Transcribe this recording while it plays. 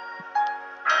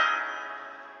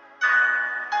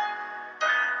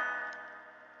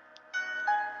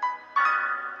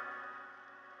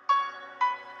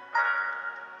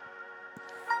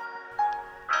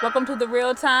Welcome to the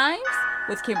Real Times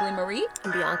with Kimberly Marie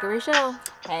and Bianca Rochelle.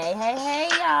 Hey,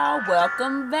 y'all.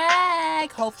 Welcome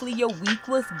back. Hopefully your week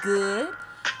was good.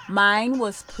 Mine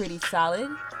was pretty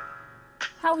solid.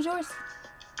 How was yours?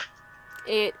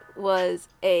 It was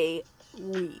a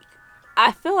week.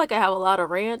 I feel like I have a lot of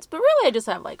rants, but really I just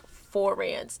have like 4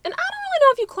 rants. And I don't really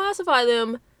know if you classify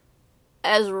them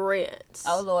as rants.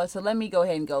 Oh, Lord. So let me go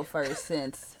ahead and go first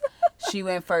since she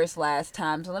went first last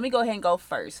time. So let me go ahead and go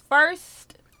first.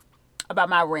 First, about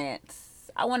my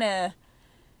rants.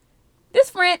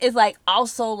 This rant is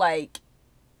also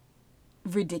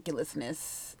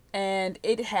ridiculousness. And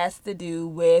it has to do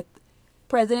with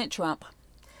President Trump.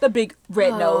 The big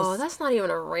red nose. Oh, that's not even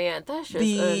a rant. That's just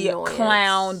the annoyance.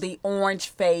 Clown, the orange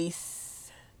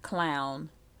face clown.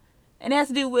 And it has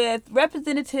to do with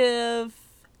Representative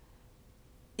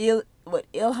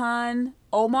Ilhan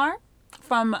Omar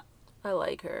from... I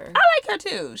like her. I like her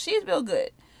too. She's real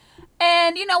good.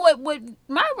 And you know what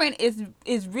my rant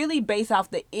is really based off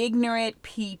the ignorant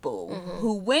people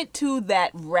who went to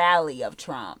that rally of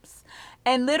Trump's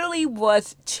and literally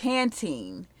was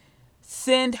chanting,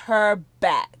 "Send her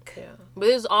back." Yeah. But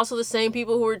it's also the same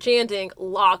people who were chanting,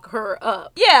 "Lock her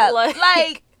up." Yeah,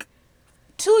 like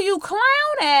to you clown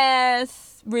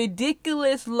ass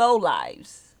ridiculous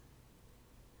lowlives.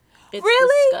 It's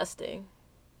really disgusting.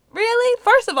 Really?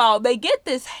 First of all, they get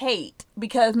this hate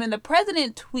because when the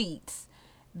president tweets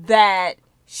that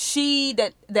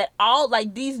all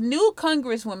these new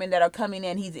congresswomen that are coming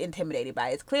in, he's intimidated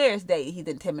by. It's clear as day he's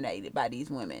intimidated by these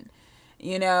women.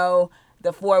 You know,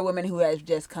 the 4 women who has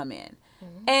just come in.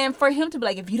 Mm-hmm. And for him to be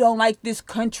like, if you don't like this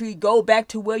country, go back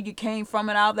to where you came from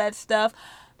and all that stuff.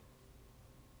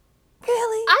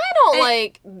 Really? I don't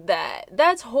like that.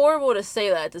 That's horrible to say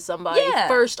that to somebody. Yeah.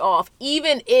 First off,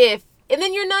 even if, and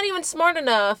then you're not even smart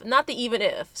enough, not the even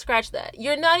if, scratch that.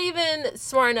 You're not even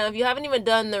smart enough, you haven't even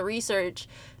done the research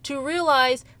to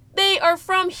realize they are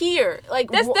from here.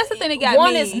 Like that's the thing that got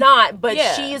one me. Is not, but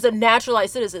she is a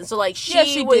naturalized citizen. So like she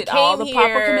did came all the here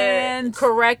proper commands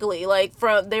correctly. Like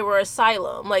they were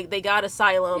asylum. Like they got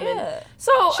asylum. Yeah. And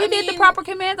so she did the proper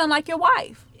commands, unlike your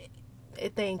wife.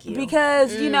 Thank you.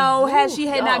 Because had she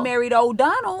not married old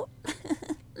Donald,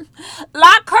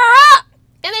 lock her up.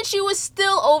 And then she was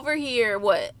still over here,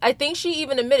 I think she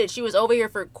even admitted she was over here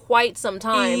for quite some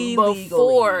time illegally.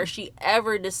 Before she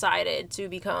ever decided to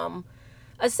become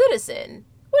a citizen.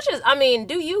 Which is, I mean,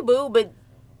 do you, boo, but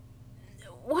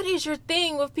what is your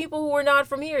thing with people who are not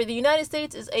from here? The United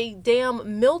States is a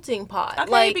damn melting pot.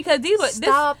 Okay, because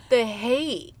stop the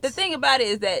hate. The thing about it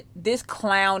is that this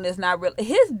clown is not real.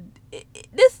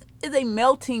 This is a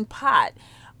melting pot.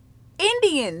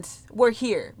 Indians were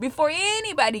here before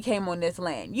anybody came on this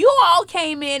land. You all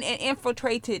came in and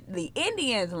infiltrated the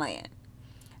Indians' land.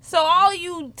 So all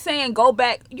you saying go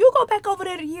back, you go back over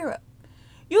there to Europe.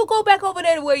 You go back over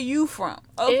there to where you from.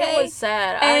 Okay? It was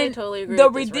sad. And I totally agree the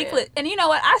with ridiculous. And you know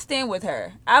what? I stand with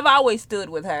her. I've always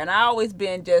stood with her. And I always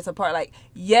been just a part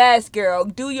yes, girl,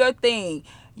 do your thing.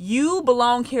 You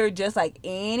belong here just like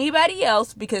anybody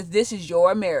else because this is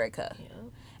your America. Yeah.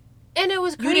 And it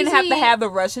was crazy. You didn't have to have the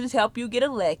Russians help you get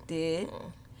elected.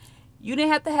 You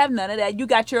didn't have to have none of that.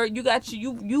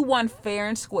 You won fair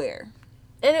and square.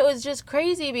 And it was just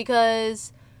crazy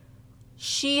because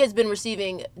she has been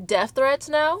receiving death threats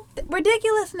now.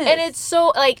 Ridiculousness. And it's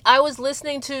so, I was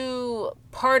listening to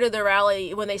part of the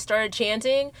rally when they started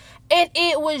chanting, and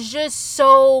it was just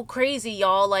so crazy,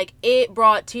 y'all. It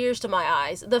brought tears to my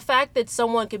eyes. The fact that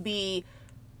someone could be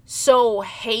so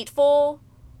hateful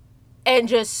and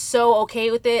just so okay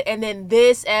with it, and then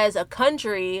this as a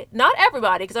country, not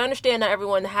everybody, because I understand not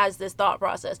everyone has this thought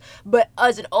process, but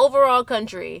as an overall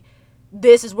country,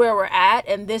 this is where we're at,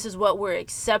 and this is what we're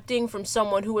accepting from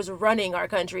someone who is running our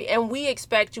country, and we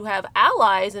expect to have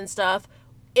allies and stuff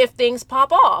if things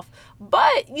pop off,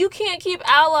 but you can't keep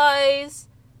allies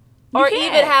or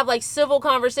even have civil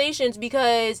conversations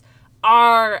because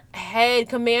our head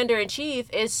commander-in-chief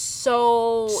is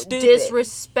so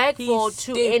disrespectful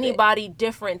to anybody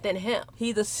different than him.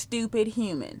 He's a stupid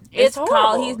human. It's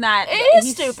horrible. He's not.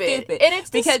 He's stupid. And it's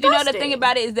because disgusting. The thing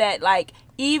about it is that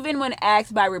even when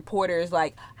asked by reporters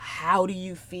how do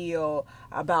you feel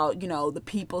about the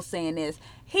people saying this,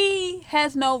 he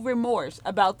has no remorse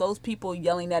about those people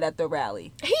yelling at the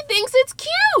rally. He thinks it's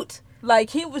cute.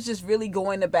 He was just really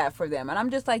going to bat for them, and I'm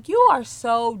just you are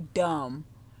so dumb.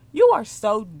 You are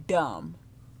so dumb.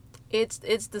 It's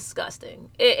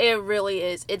disgusting. It really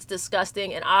is. It's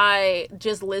disgusting. And I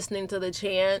just listening to the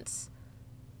chants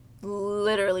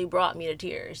literally brought me to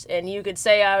tears. And you could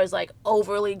say I was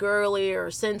overly girly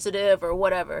or sensitive or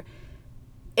whatever.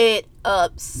 It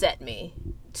upset me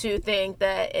to think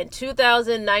that in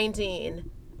 2019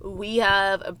 we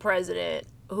have a president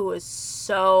who is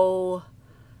so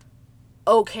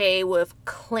okay with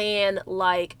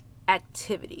clan-like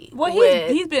activity. Well,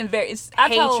 with he's been very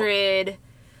hatred.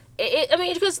 I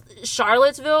mean, because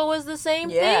Charlottesville was the same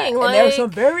thing. And there were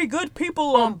some very good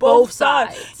people on both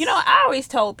sides. You know, I always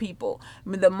told people,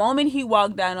 the moment he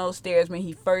walked down those stairs when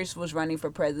he first was running for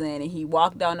president, and he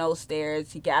walked down those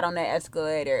stairs, he got on that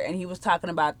escalator, and he was talking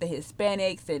about the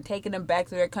Hispanics and taking them back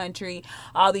to their country,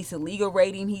 all these illegal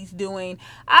raiding he's doing.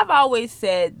 I've always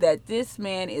said that this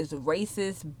man is a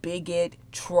racist, bigot,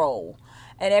 troll.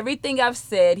 And everything I've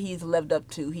said, he's lived up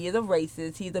to. He is a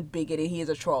racist. He's a bigot. And he is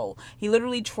a troll. He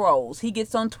literally trolls. He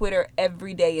gets on Twitter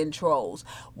every day and trolls.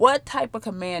 What type of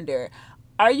commander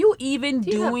are you even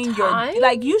doing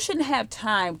like, you shouldn't have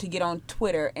time to get on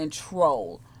Twitter and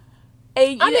troll.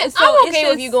 And, I'm okay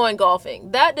with you going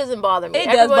golfing. That doesn't bother me. It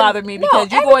does bother me because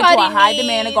you go into a high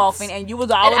demand of golfing, and you was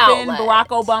all up in Barack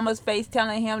Obama's face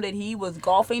telling him that he was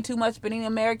golfing too much, spending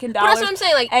American dollars. But that's what I'm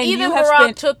saying. Like, even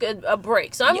Barack took a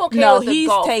break, so I'm okay with the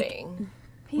golfing.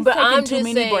 He's taking too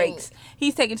many breaks.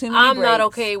 He's taking too many breaks. I'm not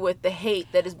okay with the hate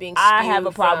that is being spewed. I have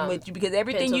a problem with you because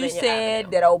everything you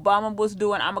said that Obama was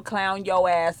doing, I'm going to clown your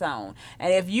ass on.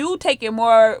 And if you taking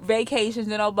more vacations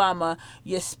than Obama,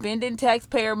 you're spending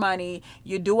taxpayer money,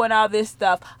 you're doing all this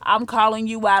stuff, I'm calling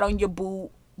you out on your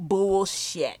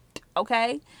bullshit.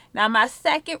 Okay? Now, my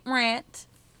second rant,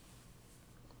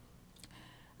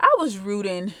 I was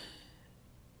rooting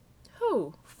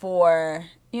for...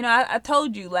 You know, I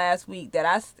told you last week that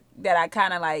I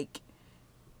kind of like,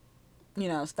 you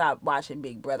know, stopped watching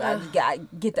Big Brother. I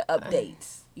just get the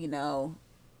updates, you know,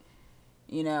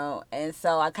 and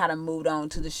so I kind of moved on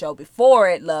to the show before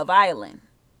it, Love Island.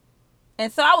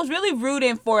 And so I was really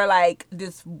rooting for like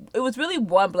this. It was really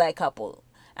one black couple.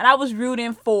 And I was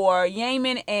rooting for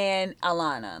Yamin and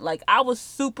Alana. Like, I was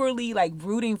superly like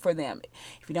rooting for them.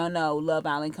 If you don't know, Love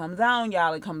Island comes on,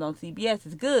 y'all. It comes on CBS.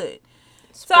 It's good.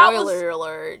 Spoiler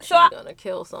alert, she's gonna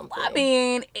kill something. I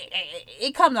mean,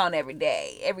 it comes on every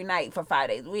day, every night for 5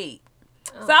 days a week.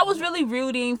 So I was really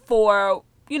rooting for,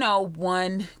 you know,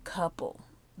 one couple,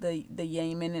 the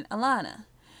Yamin and Alana.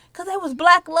 Because there was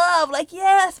black love. Like,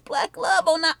 yes, black love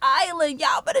on the island.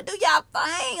 Y'all better do y'all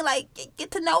thing. Like,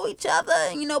 get to know each other.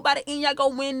 And, you know, by the end, y'all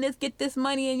gonna win this, get this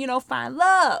money, and, you know, find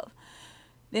love.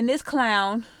 Then this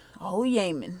clown, old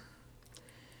Yamin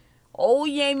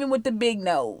with the big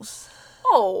nose.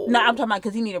 Oh. No, I'm talking about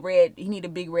because he need a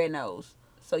big red nose.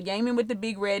 So Yamin with the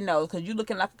big red nose, because you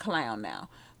looking like a clown now.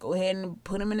 Go ahead and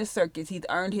put him in the circus. He's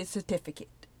earned his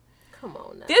certificate. Come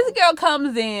on now. This girl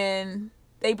comes in.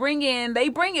 The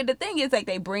thing is, like,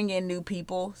 they bring in new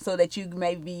people so that you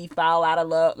maybe fall out of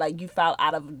love, like you fall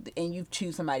out of, and you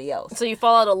choose somebody else. So you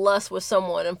fall out of lust with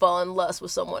someone and fall in lust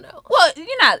with someone else. Well,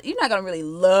 you're not gonna really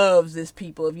love this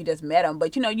people if you just met them,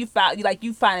 but you know, you find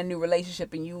a new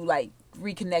relationship and you like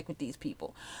reconnect with these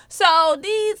people. So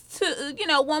these two, you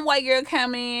know, one white girl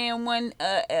come in, one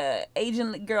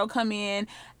Asian girl come in.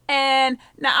 And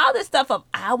now all this stuff of,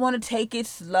 I want to take it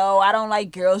slow. I don't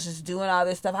like girls just doing all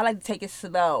this stuff. I like to take it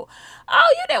slow.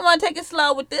 Oh, you didn't want to take it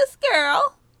slow with this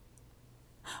girl.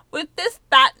 With this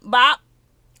thought bop.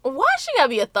 Why she gotta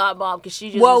be a thought bomb? Because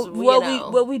she just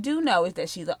what we do know is that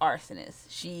she's an arsonist.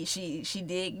 She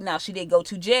did go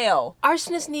to jail.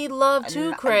 Arsonists need love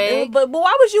too, Craig. But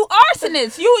why was you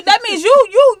arsonist? That means you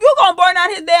gonna burn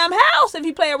out his damn house if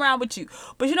he play around with you.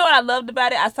 But you know what I loved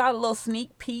about it? I saw a little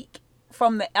sneak peek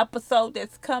from the episode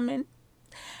that's coming.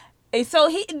 And so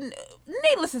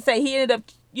needless to say, he ended up,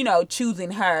 you know,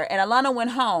 choosing her. And Alana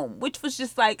went home, which was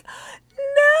just like,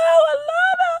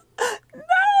 no, Alana, no,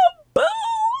 boo.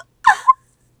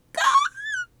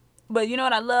 But you know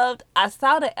what I loved? I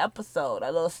saw the episode,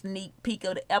 a little sneak peek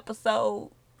of the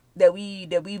episode that we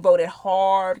voted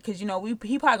hard, because, you know,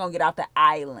 he probably gonna get off the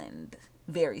island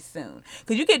very soon,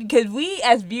 because we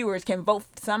as viewers can vote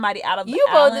somebody out of the island. You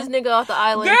vote this nigga off the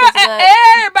island. Girl,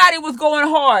 everybody was going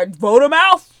hard. Vote him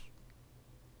out.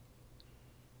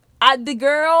 The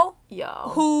girl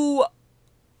who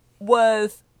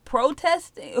was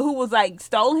protesting, who was like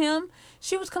stole him,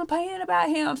 she was complaining about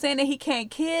him, saying that he can't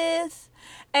kiss.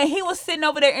 And he was sitting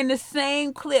over there in the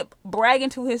same clip, bragging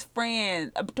to his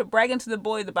friends, bragging to the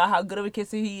boys about how good of a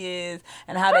kisser he is,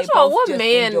 and how they both what just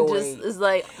man enjoy. Just is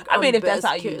like, I mean, if that's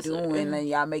how you doing, and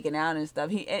y'all making out and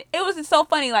stuff, it was just so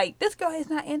funny. Like, this girl is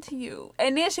not into you.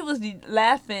 And then she was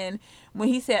laughing when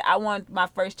he said, "I want my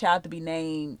first child to be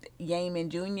named Yamin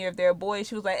Jr. if they're a boy."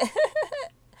 She was like,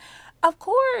 "Of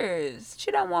course,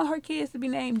 she don't want her kids to be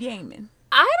named Yamin."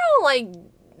 I don't like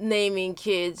naming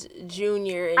kids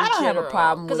Junior in general. I don't have a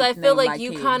problem because I feel like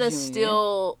you kind of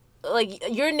still like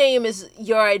your name is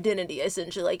your identity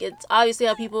essentially. Like it's obviously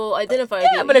how people identify you.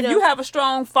 Yeah, but if you have a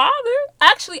strong father,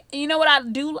 actually, you know what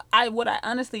what I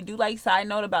honestly do like. Side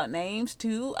note about names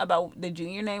too, about the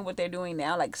junior name, what they're doing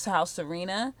now, like how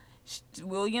Serena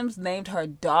Williams named her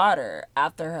daughter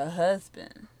after her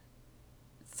husband,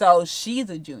 so she's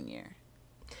a junior.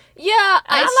 Yeah,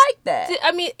 I like that.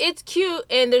 I mean, it's cute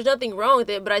and there's nothing wrong with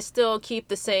it, but I still keep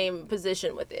the same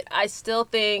position with it. I still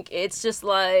think it's just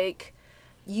like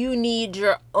you need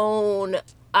your own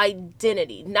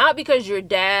identity. Not because your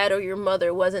dad or your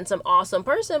mother wasn't some awesome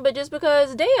person, but just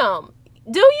because, damn,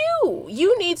 do you?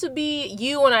 You need to be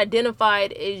you and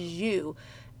identified as you.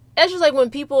 That's just like when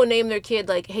people name their kid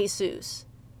like Jesus.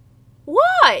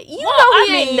 Why? You know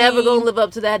he ain't never gonna live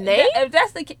up to that name. If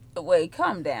that's the case, wait,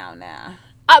 calm down now.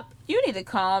 You need to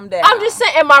calm down. I'm just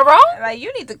saying, am I wrong? Like,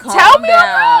 you need to calm Tell me down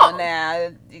I'm wrong. now.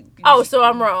 Oh, so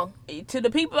I'm wrong. To the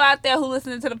people out there who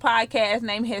listening to the podcast,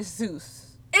 name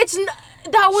Jesus. That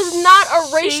was not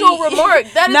a racial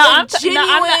remark. That is genuine.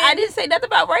 I didn't say nothing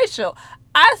about racial.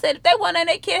 I said if they want to name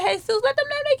their kid Jesus, let them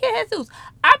name their kid Jesus.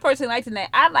 I personally like to name.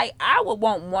 I would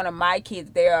want one of my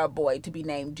kids, they're a boy, to be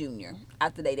named Junior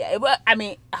after they die. But I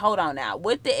mean, hold on now.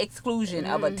 With the exclusion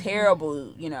of a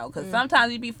terrible, because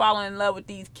sometimes you be falling in love with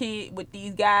these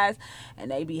guys,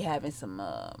 and they be having some.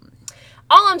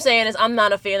 All I'm saying is I'm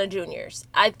not a fan of juniors.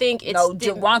 I think it's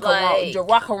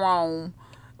Jaracaron.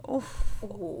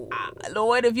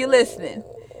 Lord, if you're listening,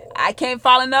 I can't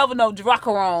fall in love with no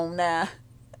Jaracaron now.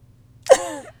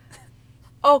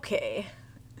 Okay.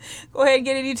 Go ahead and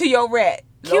get it into your rat.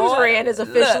 Q's rant is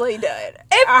officially done.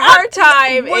 Her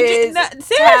time is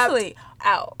seriously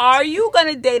out. Are you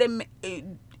gonna date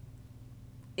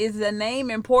is the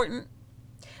name important?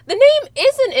 The name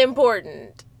isn't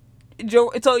important.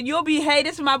 So you'll be, hey,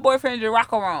 this is my boyfriend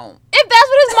Jaracaron. If that's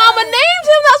what his mama named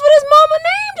him, that's what his mama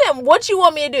named him. What you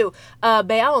want me to do?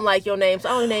 Babe, I don't like your name, so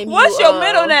I only name you. What's your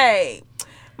middle name?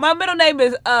 My middle name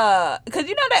is because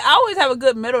they always have a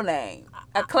good middle name.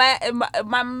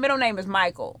 My middle name is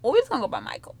Michael. Well, we're just gonna go by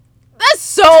Michael. That's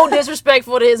so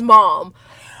disrespectful to his mom.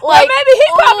 Like, well, maybe he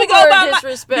probably go by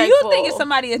disrespectful. Do you think if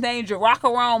somebody is named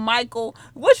Jaracaron Michael,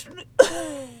 which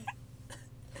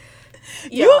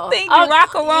you think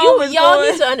Jaracaron is y'all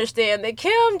need to understand that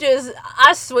Kim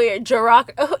I swear,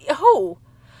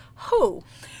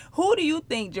 Who do you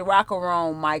think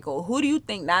Jaracaron Michael? Who do you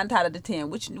think 9 out of the 10?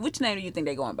 Which name do you think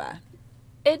they're going by?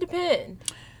 It depends.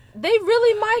 They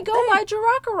really might go by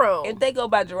Jaracaron. If they go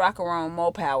by Jaracaron,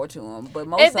 more power to them. But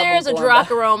if there's a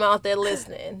Jaracaron out there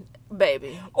listening,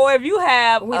 baby, or if you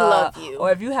have, we love you.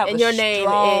 Or if you have, and your name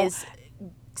is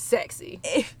sexy.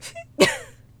 If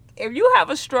you have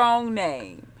a strong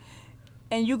name,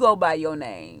 and you go by your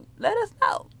name, let us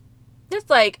know. Just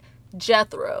like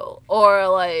Jethro or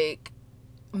like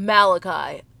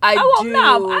Malachi.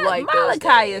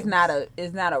 Malachi is not a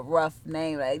rough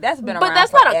name. Like that's been around. But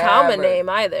that's forever. Not a common name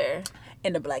either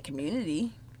in the black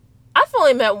community. I've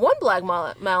only met one black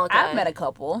Malachi. I've met a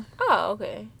couple. Oh,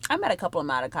 okay. I met a couple of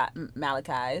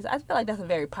Malachis. I feel like that's a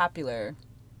very popular.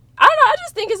 I don't know. I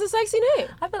just think it's a sexy name.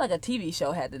 I feel like a TV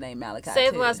show had the name Malachi.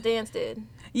 Save the Last Dance did.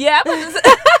 Yeah,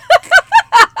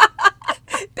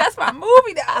 that's my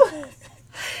movie though.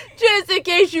 Just in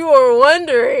case you were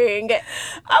wondering.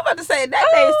 I'm about to say, that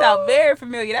name sounds very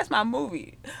familiar. That's my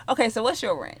movie. Okay, so what's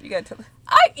your rant? You got to tell us.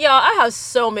 I have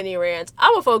so many rants.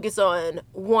 I'm going to focus on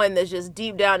one that's just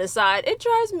deep down inside. It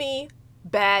drives me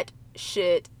bat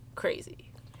shit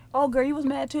crazy. Oh, girl, you was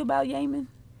mad too about Yemen?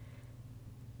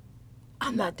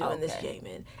 I'm not doing this,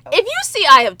 Yemen. Okay. If you see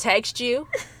I have texted you,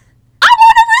 I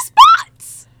want a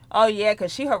response. Oh, yeah,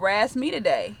 because she harassed me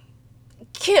today.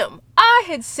 Kim, I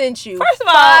had sent you First of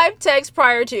all, 5 texts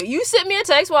prior to. You sent me a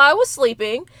text while I was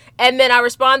sleeping, and then I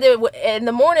responded in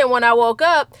the morning when I woke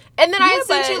up, and then I had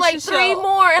sent you like 3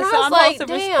 more, and I was like,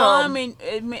 damn.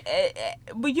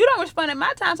 But you don't respond at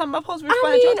my time, so I'm supposed to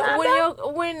respond at your time.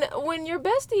 When your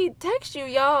bestie texts you,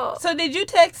 y'all. So did you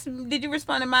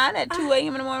respond to mine at 2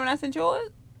 a.m. in the morning when I sent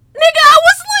yours? Nigga, I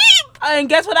was asleep. And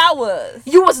guess what I was?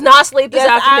 You was not asleep this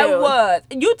afternoon. I was.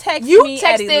 You texted me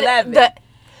at 11.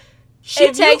 She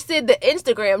texted the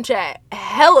Instagram chat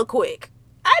hella quick.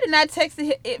 I did not text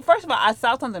it. First of all, I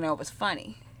saw something that was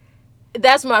funny.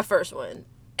 That's my first one.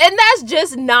 And that's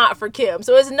just not for Kim.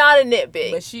 So it's not a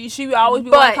nitpick. But she always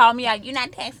be want to call me out. You're not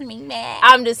texting me back.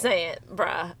 I'm just saying,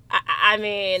 bruh. I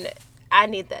mean, I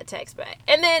need that text back.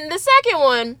 And then the second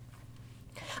one,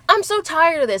 I'm so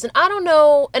tired of this. And I don't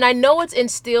know. And I know it's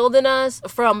instilled in us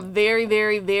from very,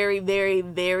 very, very, very,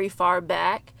 very far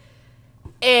back.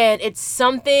 And it's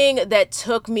something that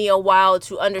took me a while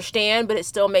to understand, but it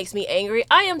still makes me angry.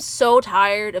 I am so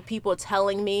tired of people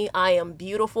telling me I am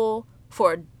beautiful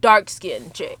for a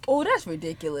dark-skinned chick. Oh, that's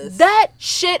ridiculous. That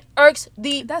shit irks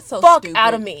the fuck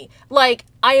out of me. Like,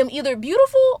 I am either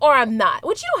beautiful or I'm not.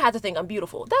 Which you don't have to think I'm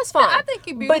beautiful. That's fine. I think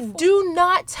you're beautiful. But do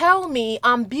not tell me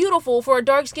I'm beautiful for a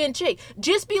dark-skinned chick.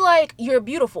 Just be like, you're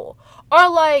beautiful. Or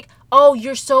like, oh,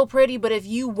 you're so pretty, but if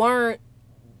you weren't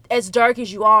as dark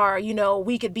as you are, you know,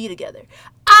 we could be together.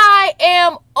 I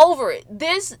am over it.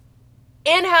 This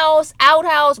in-house,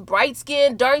 outhouse, bright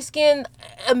skin, dark skin,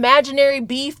 imaginary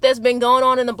beef that's been going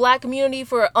on in the black community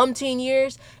for umpteen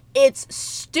years, it's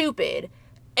stupid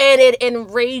and it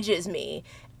enrages me.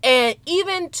 And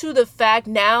even to the fact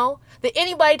now that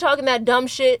anybody talking that dumb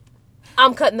shit,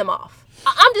 I'm cutting them off.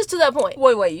 I'm just to that point.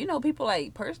 Wait, you know people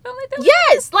like personally?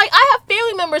 Yes, like I have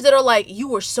family members that are like, you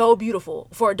were so beautiful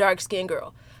for a dark-skinned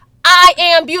girl. I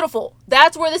am beautiful.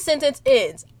 That's where the sentence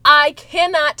ends. I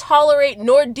cannot tolerate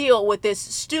nor deal with this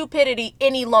stupidity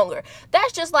any longer.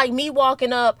 That's just like me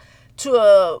walking up to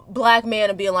a black man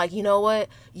and being like, you know what?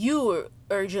 You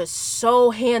are just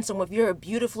so handsome with your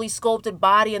beautifully sculpted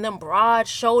body and them broad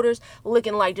shoulders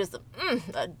looking like just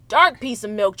a dark piece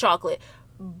of milk chocolate.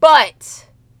 But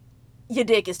your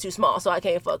dick is too small, so I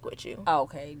can't fuck with you.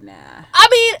 Okay, nah. I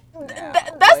mean,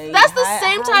 that's the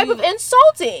same type of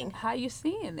insulting. How you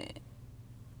seeing it?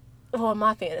 Well,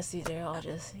 my fantasies are all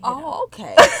just,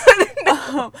 okay.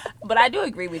 But I do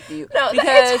agree with you. No,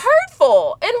 because it's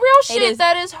hurtful. In real shit,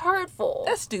 that is hurtful.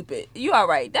 That's stupid. You are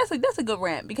right. That's a good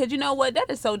rant. Because you know what? That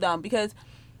is so dumb. Because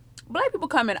black people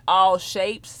come in all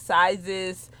shapes,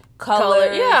 sizes,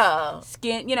 colors,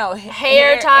 skin, you know,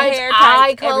 hair types,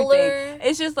 eye color. Everything.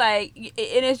 It's just like, and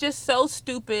it's just so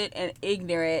stupid and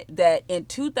ignorant that in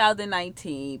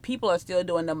 2019 people are still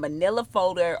doing the manila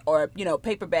folder or, you know,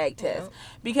 paper bag test.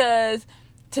 Because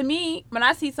to me, when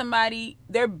I see somebody,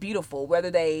 they're beautiful,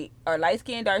 whether they are light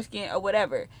skinned, dark skinned, or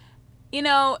whatever. You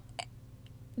know,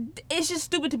 it's just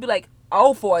stupid to be like,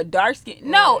 oh, for a dark skin.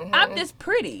 No, I'm just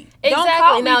pretty.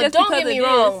 Exactly. Now, don't get me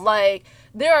wrong. Like,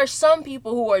 there are some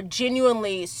people who are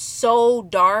genuinely so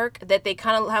dark that they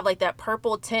kind of have like that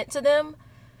purple tint to them.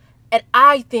 And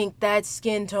I think that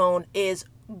skin tone is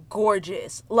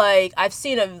gorgeous. Like, I've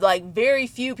seen very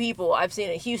few people I've seen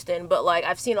in Houston, but like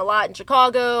I've seen a lot in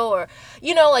Chicago, or,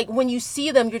 you know, like when you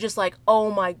see them, you're just like,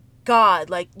 oh my God,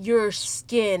 like your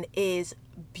skin is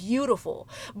beautiful.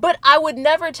 But I would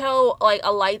never tell like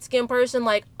a light skinned person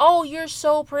like, oh, you're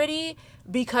so pretty,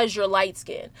 because you're light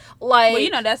skinned. Like, well, you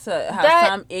know, that's how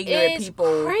some ignorant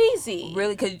people crazy.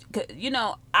 Really, cause you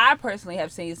know, I personally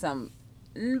have seen some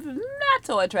not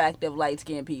so attractive light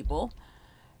skinned people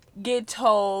get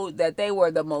told that they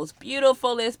were the most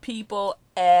beautifulest people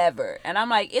ever. And I'm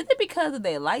like, is it because of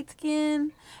their light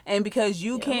skin? And because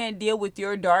you can't deal with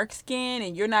your dark skin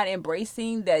and you're not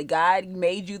embracing that God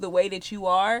made you the way that you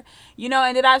are? You know,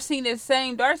 and then I've seen this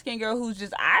same dark skinned girl who's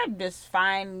just, I just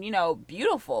find, you know,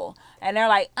 beautiful. And they're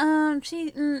like, I'm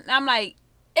like,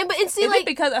 and see, is like, it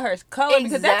because of her color? Exactly.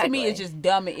 Because that to me is just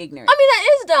dumb and ignorant. I mean, that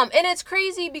is dumb, and it's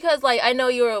crazy because, like, I know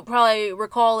you'll probably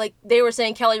recall, like, they were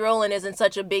saying Kelly Rowland isn't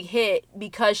such a big hit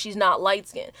because she's not light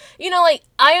skinned. You know, like,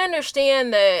 I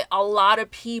understand that a lot of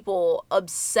people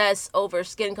obsess over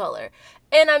skin color,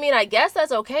 and I mean, I guess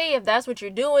that's okay if that's what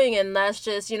you're doing, and that's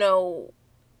just, you know,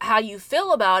 how you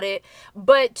feel about it.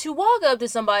 But to walk up to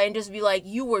somebody and just be like,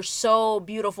 you were so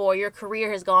beautiful, or your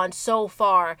career has gone so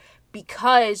far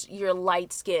because you're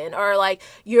light skinned, or like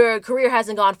your career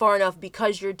hasn't gone far enough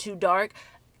because you're too dark,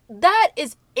 that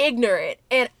is ignorant,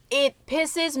 and it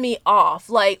pisses me off,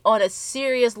 like, on a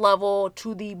serious level,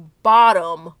 to the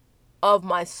bottom of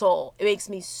my soul. It makes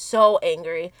me so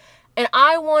angry, and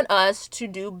I want us to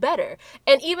do better.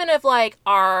 And even if like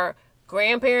our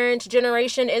grandparents'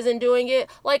 generation isn't doing it,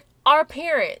 like, our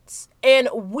parents and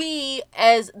we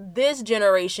as this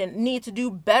generation need to do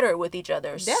better with each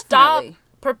other. Definitely. Stop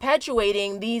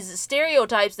perpetuating these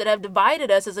stereotypes that have divided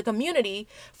us as a community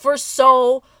for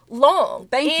so long.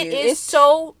 It is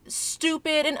so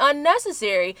stupid and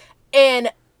unnecessary.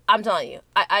 And I'm telling you,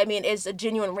 I mean, it's a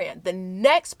genuine rant. The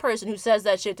next person who says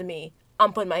that shit to me,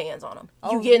 I'm putting my hands on them.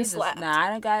 You getting slapped.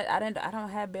 Nah, I don't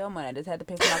have bail money. I just had to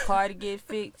pay for my car to get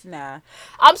fixed. Nah.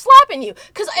 I'm slapping you.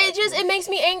 Because it makes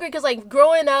me angry. Because, like,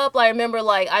 growing up, I remember,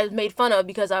 like, I was made fun of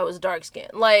because I was dark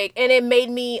skinned. Like, and it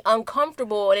made me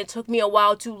uncomfortable. And it took me a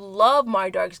while to love my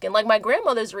dark skin. Like, my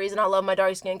grandmother's the reason I love my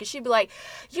dark skin. Because she'd be like,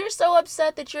 you're so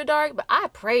upset that you're dark, but I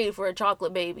prayed for a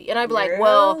chocolate baby. And I'd be like,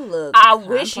 well, look, I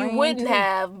wish you wouldn't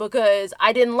have, because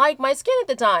I didn't like my skin at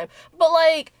the time. But,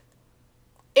 like,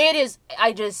 it is,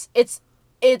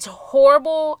 it's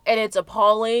horrible and it's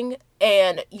appalling,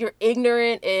 And you're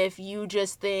ignorant if you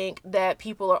just think that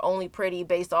people are only pretty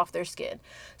based off their skin.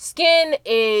 Skin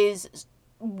is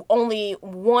only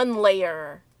one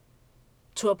layer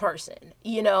to a person.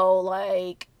 You know,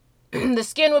 like, the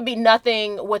skin would be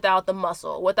nothing without the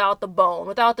muscle, without the bone,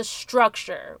 without the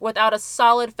structure, without a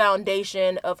solid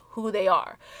foundation of who they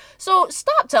are. So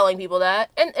stop telling people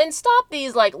that, and stop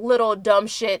these, like, little dumb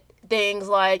shit things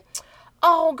like,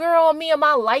 oh, girl, me and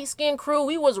my light-skinned crew,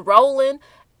 we was rolling.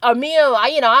 Or me,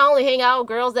 I only hang out with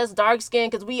girls that's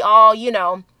dark-skinned because we all,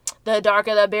 the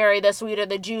darker the berry, the sweeter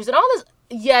the juice, and all this.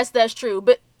 Yes, that's true,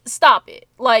 but stop it.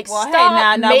 Like, well,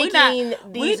 stop making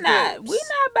these groups. We're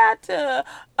not about to,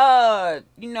 I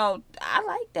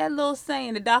like that little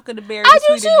saying, the darker the berry, I the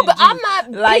do sweeter too, the but juice.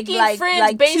 I'm not picking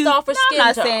friends based off of skin tone.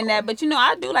 I'm not saying that, but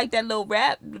I do like that little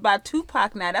rap by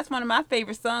Tupac now. That's one of my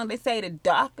favorite songs. They say the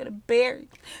darker the berry,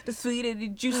 the sweeter the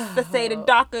juice. They say the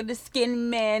darker the skin,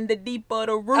 man, the deeper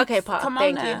the roots. Okay, Pop. Come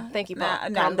on now. Thank you, Pop.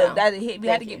 We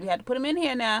had to put them in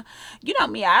here now. You know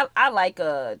me, I like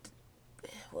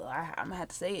well, I'm gonna have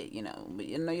to say it, but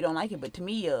you don't like it, but to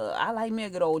me, I like me a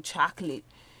good old chocolate,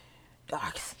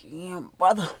 dark skin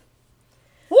brother.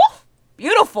 Woo!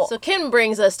 Beautiful. So Kim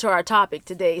brings us to our topic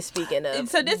today, speaking of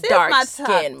dark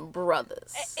skin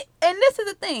brothers. And this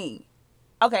is the thing.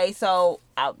 Okay, so,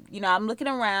 I'm looking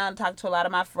around, talking to a lot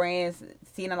of my friends,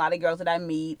 seeing a lot of girls that I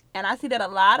meet, and I see that a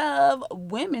lot of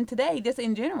women today, just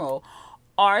in general,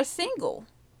 are single.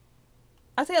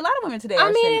 I say a lot of women today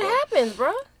are single. It happens,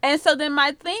 bro. And so then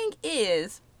my thing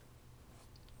is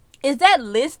that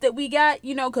list that we got,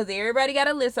 because everybody got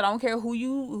a list. I don't care who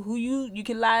you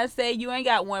can lie and say you ain't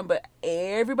got one, but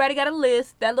everybody got a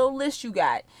list. That little list you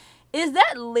got. Is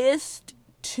that list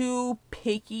too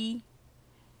picky?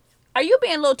 Are you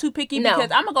being a little too picky? No.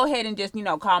 Because I'm going to go ahead and just,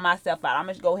 call myself out. I'm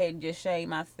going to go ahead and just shame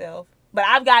myself. But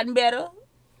I've gotten better.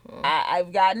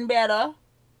 I've gotten better.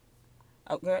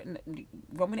 Okay,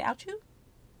 want me to out you?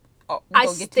 Oh, I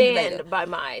stand by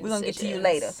my decisions. We're going to get to you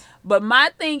later. But my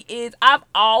thing is, I've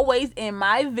always, in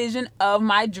my vision of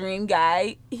my dream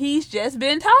guy, he's just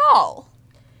been tall.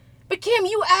 But Kim,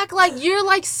 you act like you're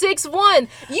like 6'1".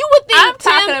 You would think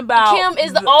Kim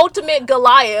is the ultimate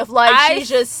Goliath. Like, she's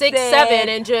just 6'7"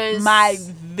 and just... My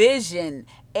vision.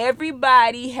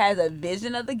 Everybody has a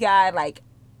vision of the guy, like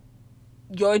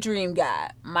your dream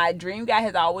guy. My dream guy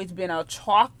has always been a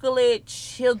chocolate,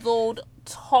 chiseled,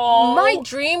 tall. My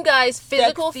dream guy's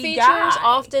physical features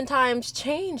oftentimes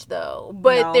change, though.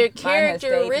 But their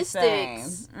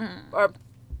characteristics are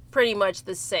pretty much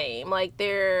the same. Like,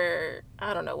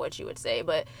 I don't know what you would say,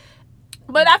 but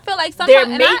I feel like sometimes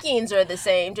their makings are the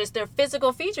same, just their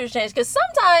physical features change. Because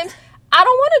sometimes I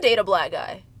don't want to date a black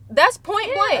guy. That's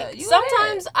point blank.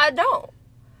 Sometimes I don't.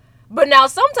 But now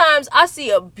sometimes I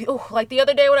see like the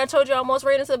other day when I told you I almost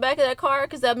ran into the back of that car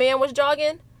because that man was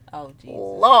jogging. Oh, Jesus.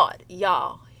 Lord,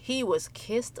 y'all, he was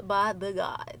kissed by the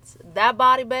gods. That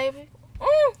body, baby,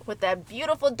 with that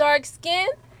beautiful dark skin.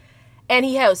 And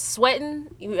he was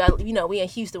sweating. We in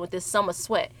Houston with this summer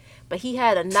sweat. But he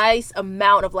had a nice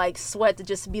amount of, like, sweat to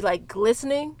just be, like,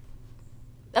 glistening.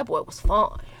 That boy was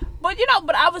fine. But,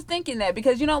 but I was thinking that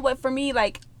because, you know what, for me,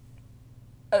 like,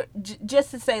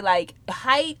 just to say, like,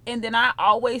 height, and then I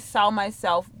always saw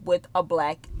myself with a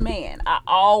black man. I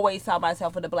always saw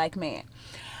myself with a black man.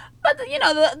 But, the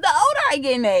older I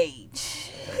get in age,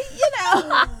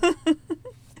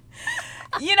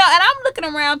 and I'm looking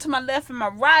around to my left and my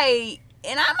right,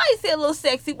 and I might see a little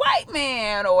sexy white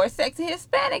man or a sexy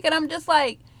Hispanic, and I'm just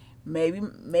like,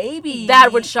 maybe.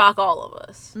 That would shock all of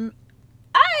us.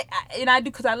 I do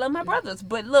because I love my brothers.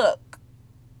 But look,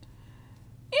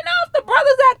 if the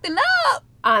brother's acting up,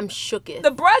 I'm shooketh.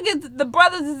 The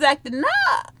brothers is acting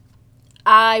up.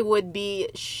 I would be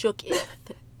shooketh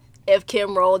if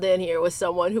Kim rolled in here with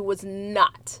someone who was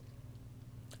not.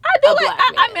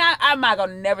 I'm not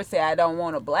gonna never say I don't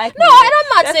want a black No, man. and I'm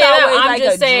not saying that. I'm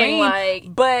just saying,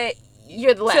 like, but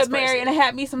you're the last to marry person. and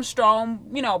have me some strong,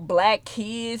 black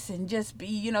kids and just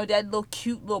be, that little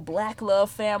cute little black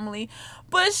love family.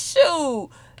 But shoot,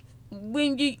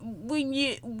 when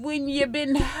you've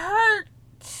been hurt,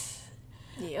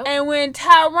 yep. And when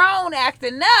Tyrone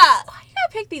acting up. Why you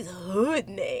gotta pick these hood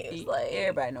names? Like,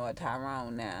 everybody know a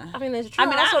Tyrone now. I mean, that's true.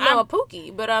 I also know a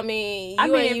Pookie, but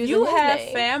if you have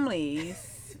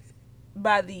families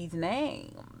by these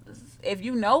names, if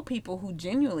you know people who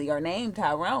genuinely are named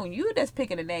Tyrone, you just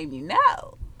picking a name you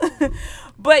know.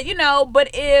 But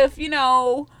if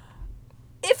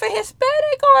if a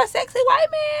Hispanic or a sexy white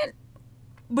man,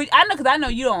 but I know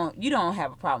you don't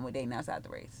have a problem with dating outside the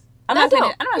race. I'm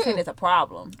not saying it's a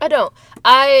problem. I don't.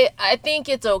 I think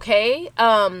it's okay.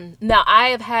 Now I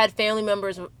have had family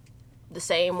members the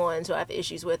same ones who I have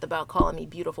issues with about calling me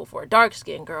beautiful for a dark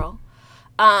skinned girl.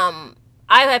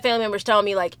 I've had family members tell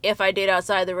me, like, if I date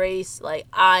outside the race, like,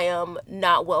 I am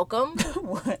not welcome.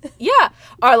 What? Yeah.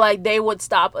 Or, like, they would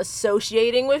stop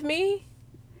associating with me.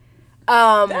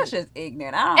 That's just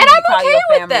ignorant. I don't and mean I'm to call okay your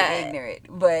with family that. ignorant,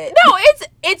 but No,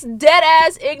 it's dead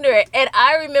ass ignorant. And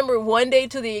I remember one day,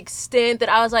 to the extent that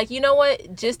I was like, you know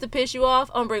what? Just to piss you off,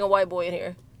 I'm gonna bring a white boy in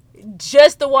here.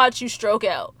 Just to watch you stroke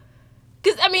out.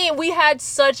 Because, I mean, we had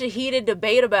such a heated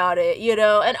debate about it, you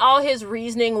know? And all his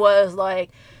reasoning was like,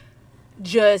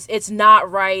 just, it's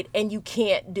not right and you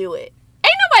can't do it.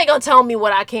 Ain't nobody gonna tell me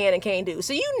what I can and can't do.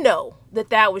 So you know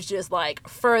that was just like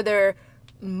further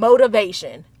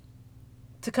motivation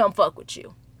to come fuck with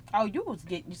you. oh, you was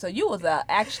getting, so you was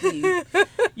actually,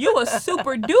 you was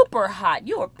super duper hot.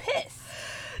 You were pissed.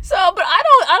 So, but I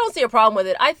don't see a problem with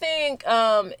it. I think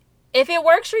if it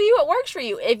works for you, it works for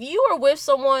you. If you are with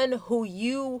someone who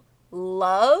you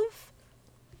love,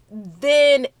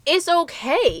 then it's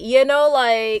okay. You know,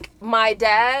 like my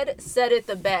dad said it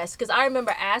the best, because I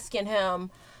remember asking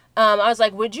him, I was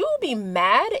like, would you be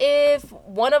mad if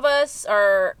one of us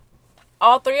or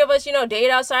all three of us, you know,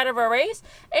 date outside of our race?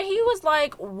 And he was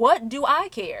like, what do I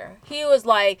care? He was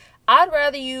like, I'd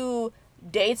rather you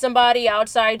date somebody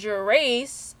outside your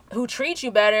race who treats you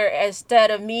better,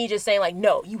 instead of me just saying, like,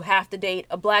 no, you have to date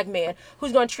a black man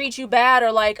who's going to treat you bad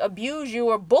or, like, abuse you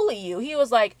or bully you. He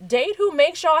was like, date who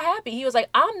makes y'all happy. He was like,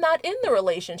 I'm not in the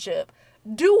relationship.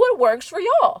 Do what works for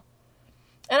y'all.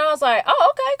 And I was like,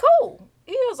 oh, okay, cool.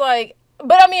 He was like,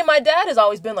 but I mean, my dad has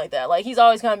always been like that. Like, he's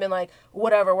always kind of been like,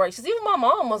 whatever works. Because even my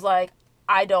mom was like,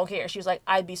 I don't care. She was like,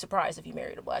 I'd be surprised if you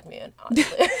married a black man,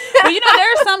 honestly. Well, you know,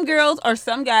 there are some girls or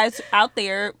some guys out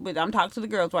there, but I'm talking to the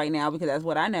girls right now because that's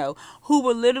what I know, who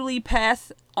will literally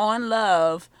pass on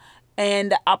love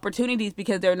and the opportunities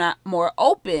because they're not more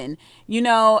open, you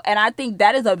know. And I think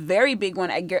that is a very big one,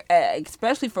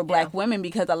 especially for black women,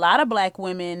 because a lot of black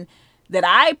women that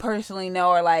I personally know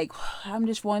are like, I'm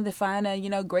just wanting to find a, you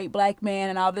know, great black man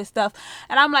and all this stuff.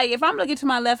 And I'm like, if I'm looking to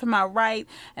my left and my right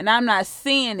and I'm not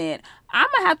seeing it, I'm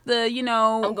going to have to, you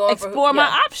know, explore my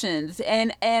options.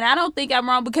 And I don't think I'm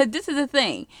wrong, because this is the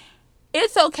thing.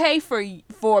 It's okay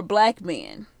for black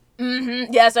men.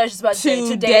 Mm-hmm. Yeah, so I was just about to say,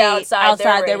 to date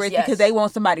outside their race, because they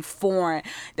want somebody foreign.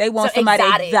 They want somebody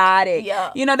exotic.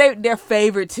 Yeah. You know, their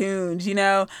favorite tunes, you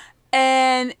know.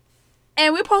 And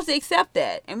we're supposed to accept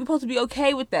that. And we're supposed to be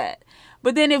okay with that.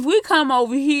 But then if we come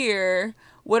over here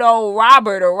with old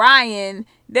Robert or Ryan,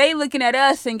 they looking at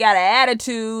us and got an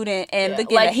attitude and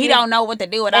looking like he don't know what to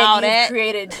do with all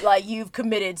that. You've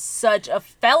committed such a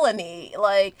felony.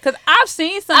 Like, because I've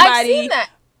seen somebody. I've seen that.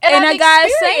 And a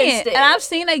guy saying, and I've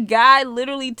seen a guy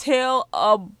literally tell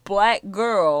a black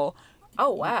girl.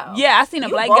 Oh wow! Yeah, I seen a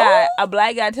black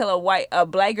guy tell a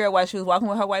black girl while she was walking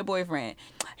with her white boyfriend.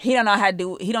 He don't know how to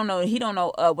do. He don't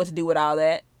know what to do with all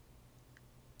that.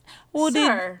 Well, did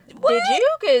you?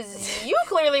 Because you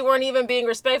clearly weren't even being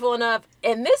respectful enough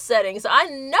in this setting. So I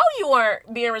know you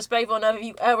weren't being respectful enough if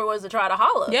you ever was to try to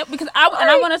holler. Yep. Because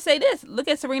I want to say this. Look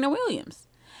at Serena Williams.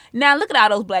 Now look at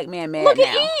all those black men mad. Look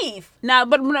at Eve. Now,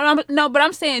 but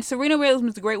I'm saying Serena Williams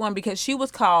was a great one because she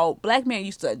was called. Black men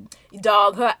used to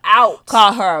dog her out,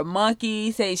 call her a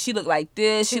monkey, say she looked like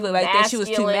this, she looked like that, she was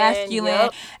too masculine.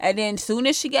 Yep. And then soon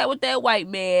as she got with that white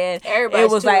man,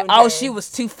 everybody's it was like, oh, she was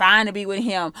too fine to be with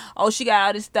him. Oh, she got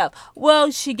all this stuff.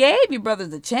 Well, she gave your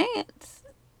brothers a chance.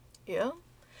 Yeah,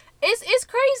 it's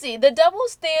crazy. The double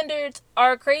standards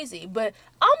are crazy, but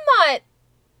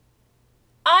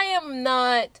I am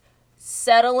not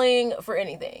settling for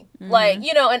anything. Mm-hmm. Like,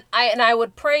 you know, and I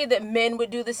would pray that men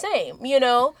would do the same, you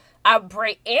know. I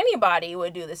pray anybody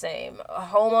would do the same.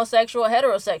 Homosexual,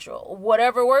 heterosexual,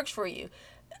 whatever works for you.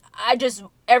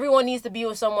 Everyone needs to be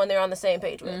with someone they're on the same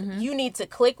page with. Mm-hmm. You need to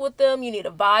click with them. You need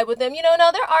to vibe with them. You know, now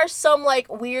there are some like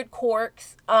weird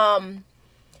quirks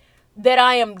that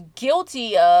I am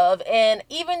guilty of, and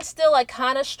even still I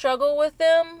kind of struggle with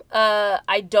them.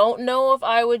 I don't know if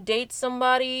I would date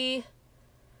somebody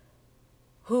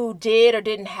who did or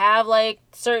didn't have like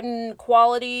certain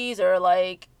qualities, or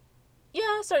like,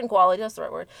 yeah, certain qualities, that's the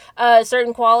right word.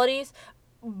 Certain qualities.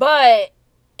 But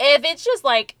if it's just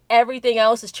like everything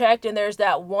else is checked and there's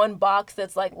that one box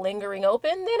that's like lingering open,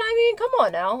 then I mean, come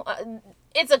on now.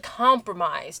 It's a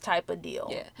compromise type of deal.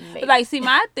 Yeah. But like, see,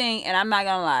 my thing, and I'm not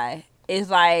gonna lie, is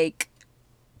like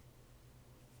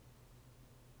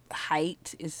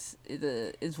height is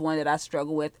one that I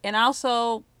struggle with. And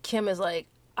also Kim is like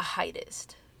a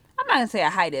heightist. I'm not gonna say a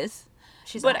heightist.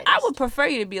 But I would prefer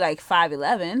you to be like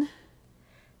 5'11".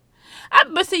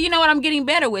 But see, you know what? I'm getting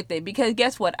better with it because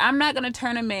guess what? I'm not gonna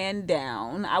turn a man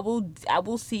down. I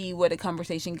will see where the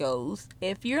conversation goes.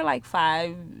 If you're like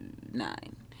 5'9", now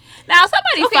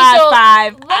somebody Okay, 5'5",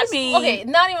 I let's, mean, okay,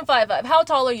 not even 5'5". How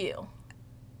tall are you?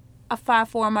 a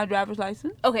 5'4" on my driver's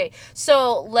license. Okay,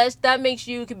 so that makes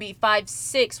you could be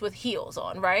 5'6" with heels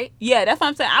on, right? Yeah, that's what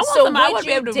I'm saying. I want So somebody. I would want to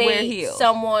be you able to wear date heels.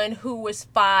 someone who was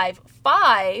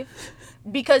 5'5",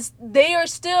 because they are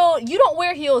still, you don't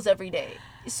wear heels every day,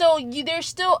 so they're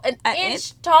still an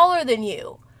inch taller than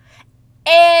you,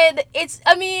 and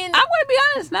I mean, I'm gonna be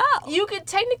honest now. you could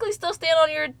technically still stand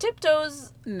on your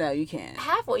tiptoes. No, you can't.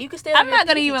 Halfway, you could stand. I'm not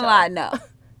gonna even lie. No.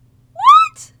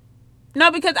 What?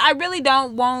 No, because I really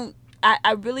don't want.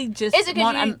 I really just is it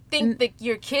because you think that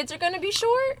your kids are gonna be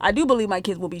short? I do believe my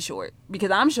kids will be short because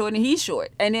I'm short and he's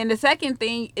short. And then the second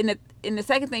thing, the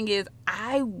second thing is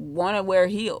I want to wear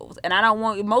heels, and I don't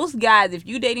want most guys. If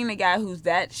you dating a guy who's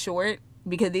that short,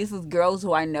 because these is girls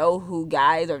who I know who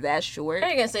guys are that short. Are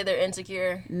you gonna say they're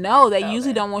insecure? No, they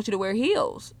usually don't want you to wear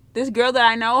heels. This girl that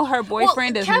I know, her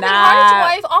boyfriend is Kevin not.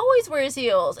 Hart's wife always wears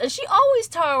heels, and she always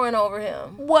towering over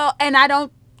him. Well, and I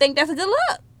don't think that's a good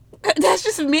look. That's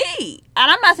just me.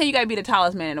 And I'm not saying you gotta be the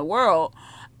tallest man in the world,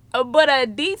 but a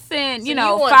decent, So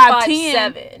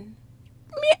 5'10".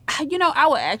 I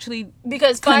would actually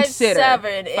because consider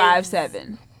 5'7" is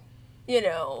 5'7".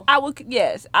 I would.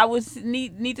 Yes, I would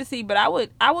need to see, but I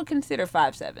would consider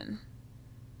 5'7".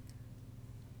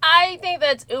 I think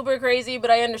that's uber crazy, but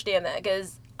I understand that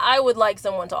because I would like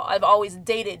someone tall. I've always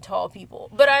dated tall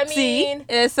people, but I mean, see,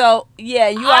 and so yeah,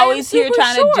 you always here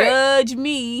trying to judge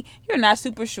me. You're not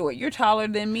super short. You're taller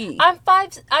than me. I'm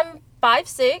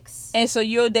 5'6", and so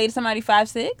you'll date somebody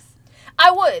 5'6"? I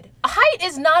would. Height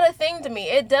is not a thing to me.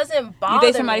 It doesn't bother me.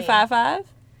 You date somebody 5'5"?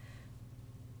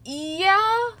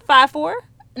 Yeah. 5'4"?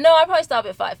 No, I'd probably stop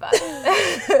at 5'5".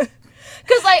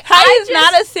 Because height is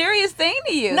not a serious thing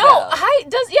to you. No, though. height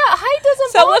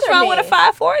doesn't. So what's wrong with a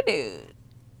 5'4" dude?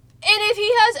 And if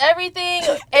he has everything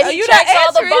and he checks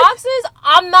all the boxes,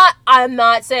 I'm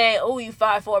not saying, oh, you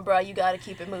 5'4", bro, you got to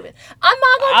keep it moving. I'm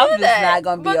not gonna do that. I'm just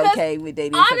not gonna be okay with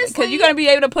dating somebody because you're gonna be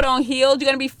able to put on heels. You're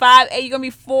gonna be 5'8". You're gonna be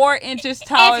 4 inches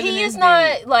taller. If he is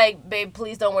not like, babe,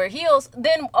 please don't wear heels,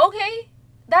 then okay,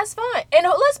 that's fine. And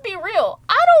let's be real,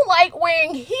 I don't like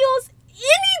wearing heels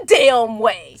any damn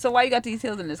way. So why you got these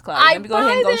heels in this closet? Let me go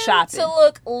ahead and go shopping. To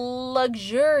look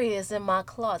luxurious in my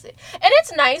closet. And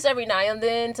it's nice every now and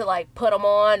then to like put them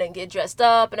on and get dressed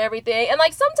up and everything. And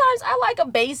like sometimes I like a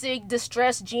basic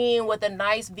distressed jean with a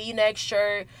nice V-neck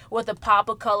shirt with a pop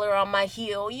of color on my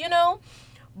heel,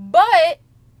 But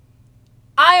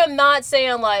I am not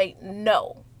saying like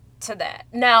no to that.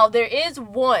 Now there is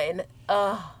one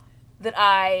that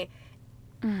I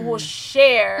will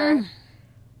share.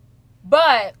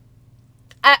 But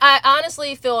I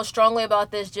honestly feel strongly about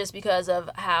this just because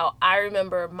of how I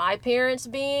remember my parents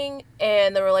being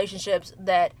and the relationships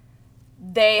that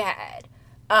they had.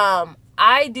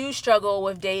 I do struggle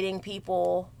with dating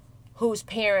people whose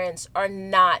parents are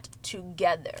not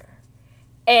together.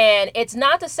 And it's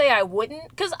not to say I wouldn't,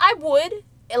 because I would.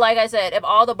 Like I said, if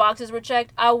all the boxes were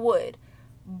checked, I would.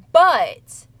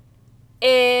 But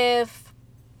if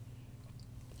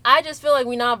I just feel like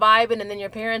we're not vibing and then your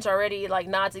parents are already like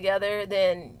not together,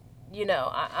 then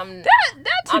I'm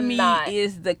that to me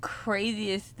is the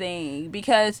craziest thing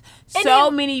because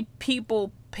many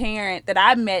people parent that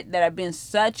I've met that have been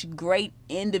such great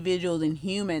individuals and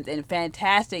humans and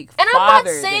fantastic and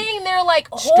fathers. I'm not saying they're like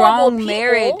strong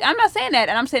marriage. I'm not saying that,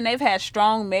 and I'm saying they've had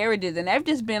strong marriages and they've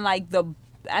just been like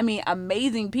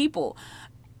amazing people.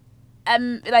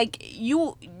 Like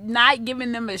you not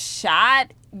giving them a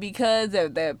shot because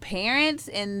of their parents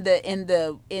and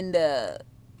the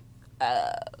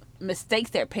mistakes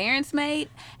their parents made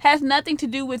has nothing to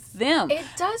do with them. It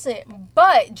doesn't.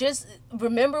 But just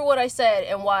remember what I said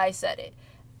and why I said it.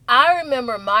 I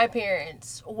remember my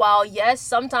parents, while yes,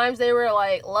 sometimes they were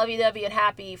like lovey-dovey and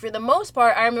happy, for the most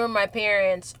part, I remember my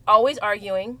parents always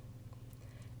arguing.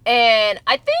 And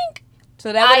I think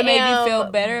so that would have made you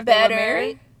feel better if they were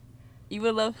married? You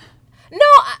would love... No,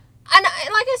 and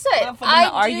like I said, for them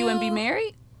to argue and be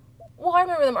married? Well, I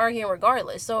remember them arguing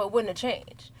regardless, so it wouldn't have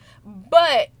changed.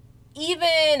 But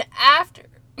even after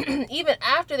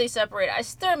they separated, I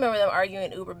still remember them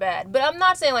arguing uber bad. But I'm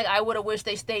not saying like I would have wished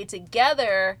they stayed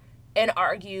together and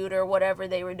argued or whatever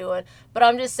they were doing. But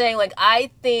I'm just saying like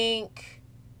I think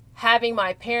having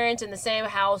my parents in the same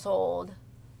household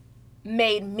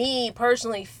made me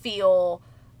personally feel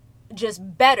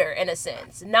just better in a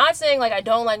sense. Not saying like I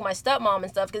don't like my stepmom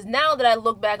and stuff, because now that I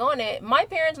look back on it, my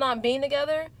parents not being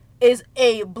together is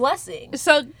a blessing.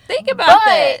 So think about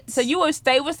that. So you would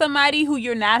stay with somebody who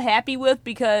you're not happy with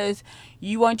because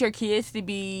you want your kids to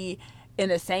be in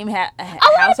the same household.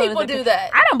 A lot of people do that.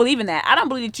 I don't believe in that. I don't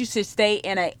believe that you should stay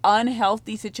in an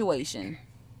unhealthy situation.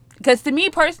 Because to me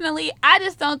personally, I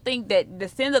just don't think that the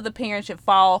sins of the parents should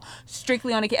fall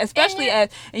strictly on the kid. Especially and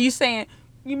you saying,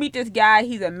 you meet this guy,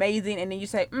 he's amazing, and then you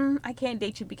say, I can't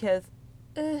date you because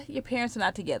your parents are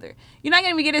not together. You're not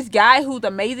going to get this guy who's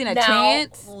amazing a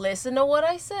chance. Listen to what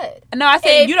I said. No, I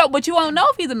said you don't, but you won't know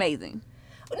if he's amazing.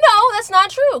 No, that's not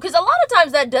true. Because a lot of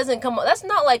times that doesn't come up. That's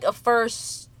not like a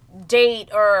first date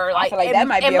or like. I feel like that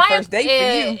might be a first date for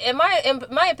you. In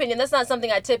my opinion, that's not something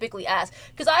I typically ask.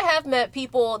 Because I have met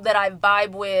people that I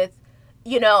vibe with,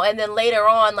 and then later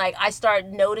on, like, I start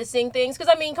noticing things.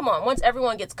 Because, I mean, come on. Once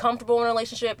everyone gets comfortable in a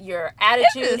relationship, your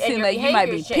attitude and your behavior you might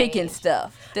be change. picking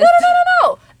stuff.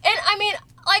 No. And, I mean,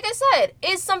 like I said,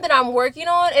 it's something I'm working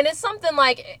on. And it's something,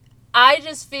 like, I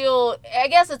just feel, I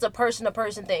guess it's a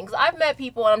person-to-person thing. Because I've met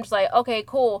people and I'm just like, okay,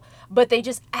 cool. But they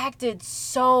just acted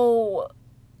so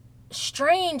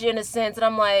strange in a sense. And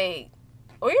I'm like,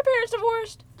 were your parents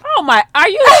divorced? Oh, my. Are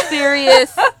you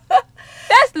serious?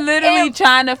 That's literally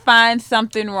trying to find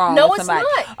something wrong with somebody.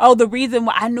 It's not. Oh, the reason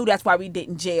why I knew that's why we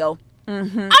didn't jail.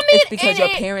 Mm-hmm. I mean, it's because your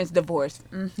parents divorced.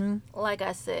 Mm-hmm. Like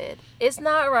I said, it's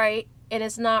not right and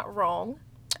it's not wrong.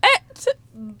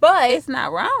 But it's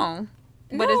not wrong.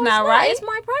 But it's not right. It's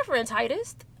my preference,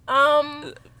 heightest.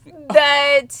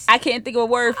 That I can't think of a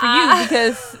word for you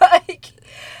because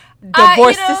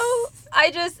divorce.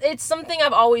 It's something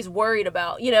I've always worried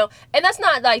about, and that's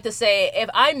not like to say if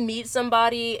I meet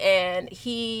somebody and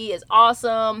he is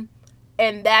awesome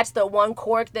and that's the one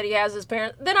quirk that he has as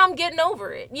parents, then I'm getting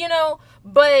over it,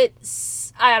 but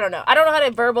I don't know how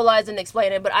to verbalize and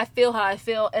explain it, but I feel how I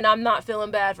feel and I'm not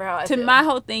feeling bad for how I feel. My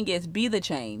whole thing is be the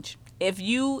change. If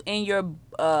you and your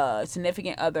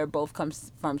significant other both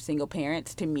comes from single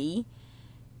parents, to me,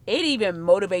 it even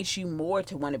motivates you more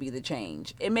to want to be the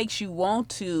change. It makes you want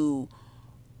to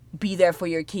be there for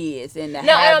your kids and to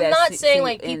have I'm not saying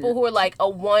like people who are like a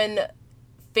one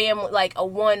family, like a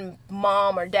one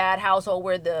mom or dad household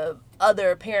where the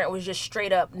other parent was just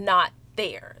straight up not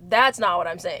there. That's not what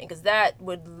I'm saying, because that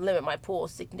would limit my pool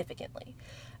significantly.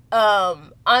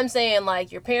 I'm saying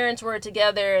like your parents were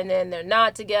together and then they're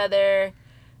not together.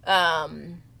 But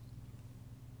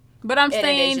I'm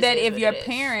saying that if your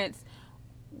parents,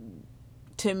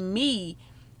 to me,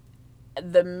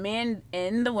 the men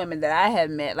and the women that I have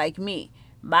met, like me,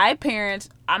 my parents,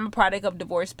 I'm a product of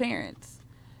divorced parents.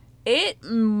 It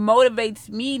motivates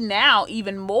me now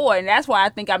even more, and that's why I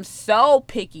think I'm so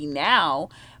picky now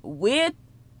with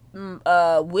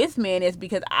men, is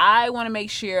because I want to make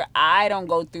sure I don't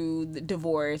go through the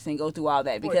divorce and go through all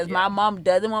that, because my mom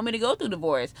doesn't want me to go through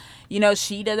divorce.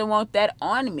 She doesn't want that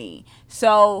on me.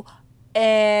 So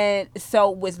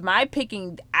with my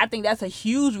picking, I think that's a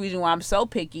huge reason why I'm so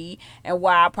picky and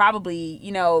why I probably,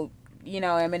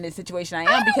 am in the situation I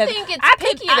am, because I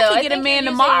could get a man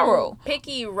tomorrow.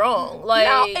 Picky wrong. Like,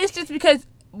 no, it's just because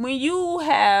when you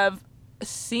have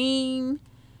seen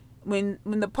when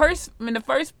the first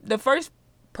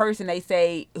person they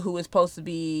say who is supposed to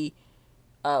be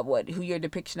who your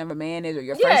depiction of a man is, or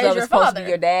your first love is supposed to be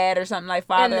your dad or something like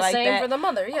father, and the like same that. For the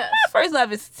mother, yes. My first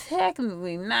love is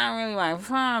technically not really my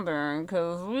father,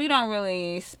 because we don't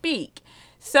really speak.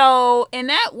 So in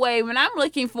that way, when I'm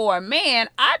looking for a man,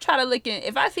 I try to look in,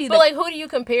 if I see. But like, who do you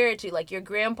compare it to? Like your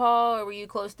grandpa, or were you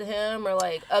close to him, or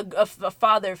like a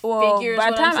father figure?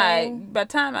 By the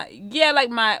time I, like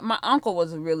my uncle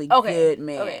was a really good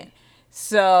man. Okay.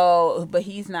 So, but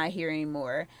he's not here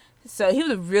anymore. So he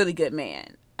was a really good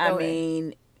man. I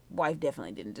mean, wife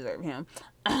definitely didn't deserve him,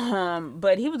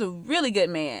 but he was a really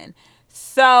good man.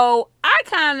 So I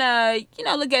kind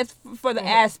of, look at for the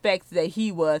aspects that he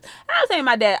was. I'm not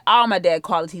saying all my dad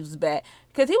qualities was bad,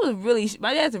 because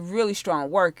my dad's a really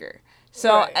strong worker.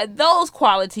 So those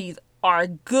qualities are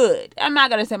good. I'm not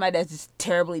going to say my dad's just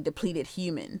terribly depleted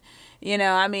human.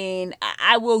 I mean,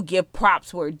 I will give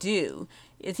props where due.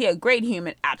 Is he a great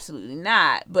human? Absolutely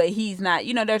not. But he's not,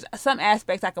 there's some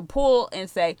aspects I can pull and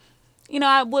say,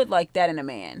 I would like that in a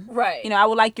man. Right. I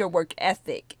would like your work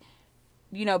ethic.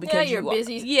 Because you're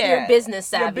busy. You're business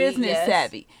savvy. You're business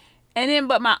savvy. And then,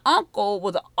 but my uncle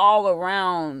was an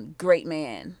all-around great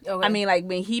man. Okay. I mean, like,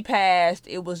 when he passed,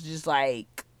 it was just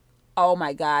like, oh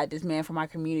my God, this man from our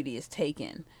community is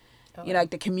taken. Okay. Like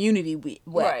the community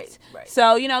wept. Right.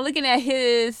 So, looking at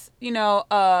his,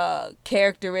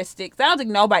 characteristics, I don't think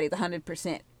nobody's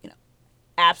 100%,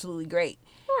 absolutely great.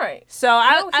 Right. So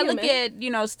I look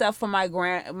at, stuff from my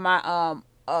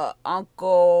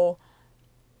uncle.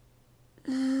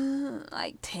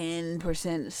 like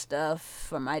 10% of stuff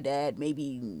from my dad,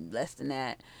 maybe less than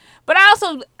that. But I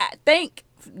also thank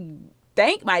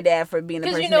my dad for being the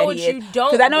person that he is,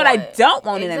 because I know what I don't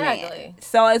want in a man.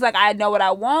 So it's like I know what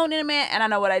I want in a man, and I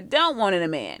know what I don't want in a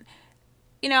man.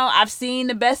 You know, I've seen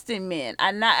the best in men.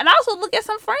 And I also look at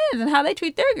some friends and how they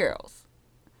treat their girls.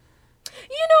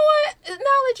 You know what?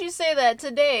 Now that you say that,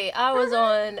 today I was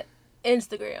on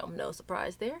Instagram. No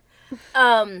surprise there.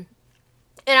 And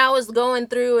I was going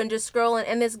through and just scrolling,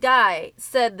 and this guy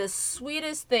said the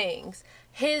sweetest things.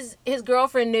 His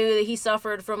girlfriend knew that he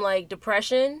suffered from, like,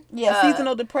 depression. Yeah,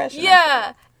 seasonal depression.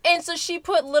 Yeah. And so she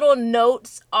put little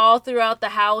notes all throughout the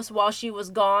house while she was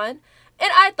gone. And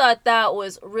I thought that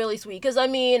was really sweet. Because, I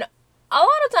mean, a lot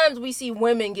of times we see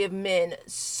women give men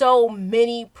so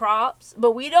many props,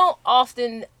 but we don't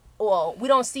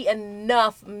see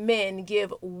enough men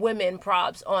give women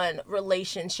props on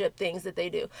relationship things that they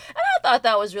do. And I thought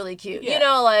that was really cute. Yeah. You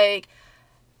know, like,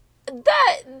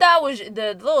 that was,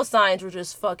 the little signs were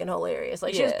just fucking hilarious.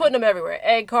 Like, she was putting them everywhere.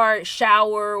 Egg cart,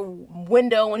 shower,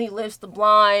 window when he lifts the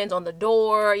blinds, on the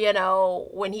door, you know,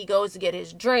 when he goes to get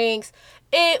his drinks.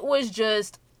 It was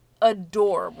just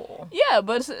adorable. Yeah,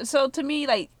 but so to me,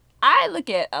 like, I look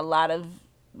at a lot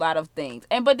of things.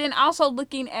 But then also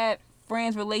looking at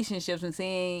friends' relationships and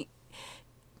seeing,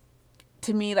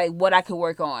 to me, like, what I could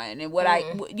work on and what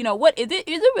what is it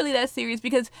really that serious?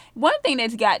 Because one thing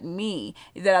that's got me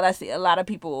is that I see a lot of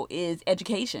people is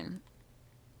education.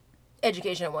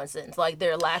 Education in one sense, like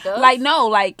their lack of? Like, no,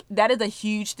 like, that is a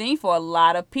huge thing for a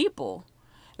lot of people.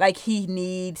 Like, he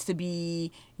needs to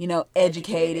be, you know,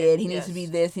 educated. He needs to be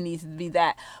this. He needs to be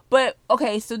that. But,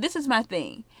 okay, so this is my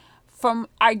thing. From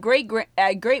our great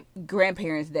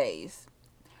grandparents' days,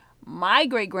 my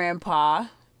great grandpa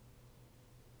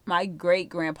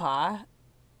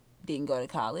didn't go to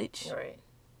college. Right.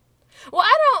 Well,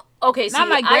 I don't. Okay, so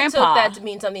I took that to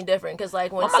mean something different, because,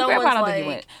 like, when someone's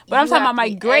like, but I'm talking about my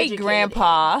great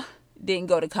grandpa didn't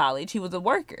go to college. He was a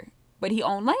worker, but he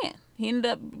owned land. He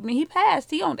ended up, he passed.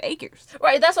 He owned acres.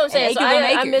 Right, that's what I'm saying. So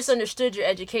I misunderstood your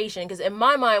education, because in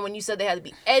my mind, when you said they had to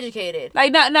be educated,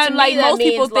 like, not like most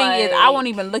people think, like, is I won't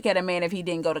even look at a man if he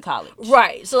didn't go to college.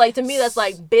 Right. So, like, to me, that's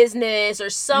like business or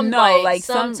some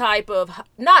type of,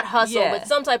 not hustle, but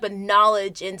some type of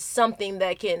knowledge in something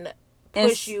that can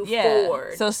push you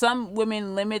forward. So some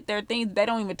women limit their things. They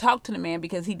don't even talk to the man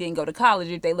because he didn't go to college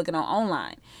if they looking on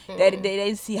online. Mm-hmm.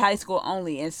 They see high school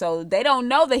only. And so they don't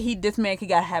know that this man could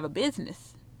have a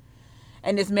business.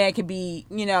 And this man could be,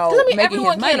 you know, making his money.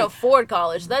 Everyone can't afford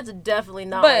college. That's definitely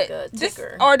not like a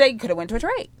ticker. Or they could have went to a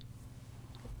trade.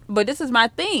 But this is my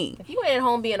thing. If you ain't at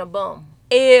home being a bum.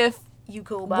 You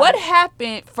cool about what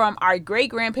happened from our great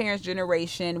grandparents'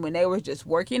 generation when they were just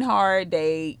working hard,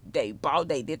 they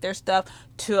did their stuff,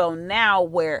 till now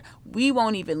where we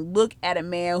won't even look at a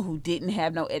man who didn't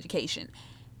have no education.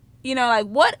 You know, like,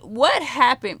 what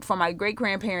happened from my great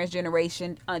grandparents'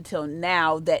 generation until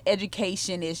now that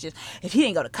education is just, if he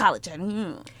didn't go to college,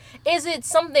 Is it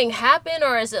something happened,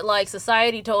 or is it like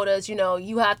society told us, you know,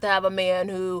 you have to have a man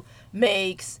who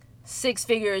makes 6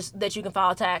 figures that you can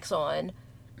file tax on?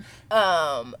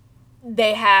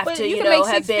 They have to, you know,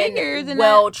 have been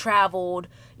well-traveled.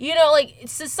 You know, like,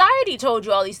 society told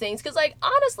you all these things. Because, like,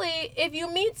 honestly, if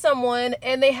you meet someone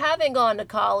and they haven't gone to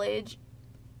college,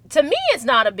 to me, it's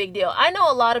not a big deal. I know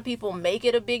a lot of people make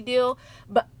it a big deal,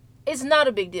 but it's not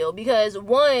a big deal. Because,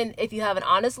 one, if you have an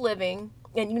honest living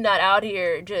and you're not out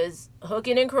here just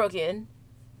hooking and crooking,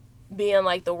 being,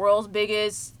 like, the world's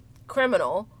biggest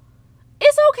criminal,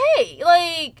 it's okay.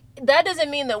 Like, that doesn't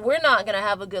mean that we're not going to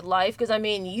have a good life. Because, I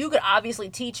mean, you could obviously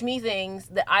teach me things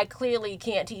that I clearly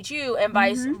can't teach you, and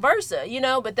vice versa, you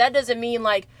know? But that doesn't mean,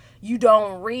 like, you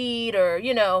don't read or,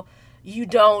 you know, you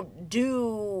don't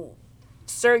do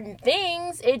certain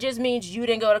things. It just means you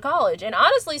didn't go to college. And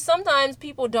honestly, sometimes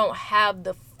people don't have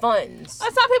the funds.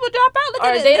 Some people drop out. Look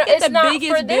at the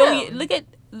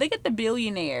biggest look at the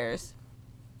billionaires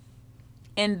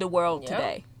in the world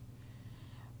today.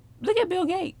 Look at Bill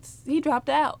Gates. He dropped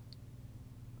out.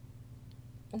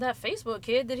 That Facebook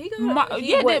kid, did he go? Mark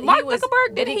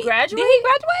Zuckerberg, did he graduate? Did he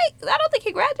graduate? I don't think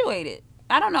he graduated.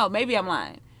 I don't know. Maybe I'm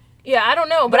lying. Yeah, I don't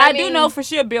know. But I do know for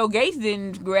sure Bill Gates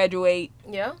didn't graduate.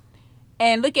 Yeah.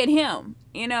 And look at him.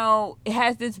 You know, it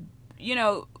has this, you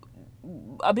know,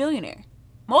 a billionaire.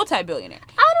 Multi-billionaire.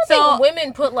 I don't think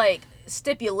women put, like,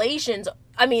 stipulations.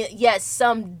 I mean, yes,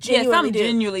 some genuinely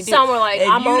do. Some were like,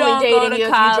 I'm only dating you if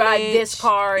you drive this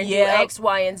car and do X,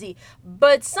 Y, and Z.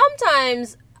 But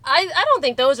sometimes, I don't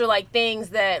think those are, like, things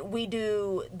that we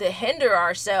do to hinder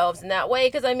ourselves in that way.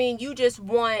 Because, I mean, you just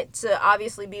want to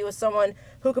obviously be with someone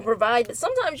who can provide, but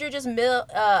sometimes you're just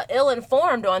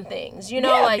ill-informed on things, you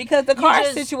know, Yeah, like, because the you car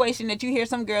just- situation that you hear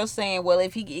some girls saying, well,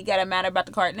 if he got a matter about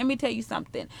the car, let me tell you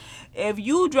something. If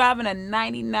you driving a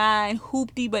 99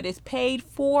 hoopty but it's paid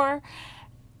for,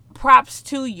 props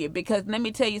to you, because let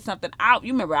me tell you something.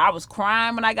 You remember I was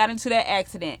crying when I got into that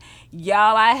accident.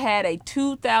 Y'all, I had a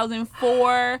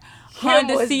 2004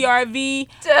 Honda was CRV.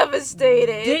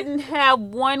 devastated. Didn't have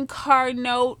one car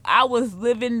note. I was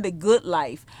living the good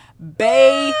life.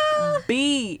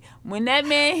 Baby. When that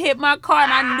man hit my car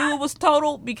and I knew it was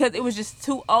total because it was just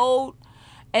too old,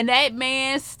 and that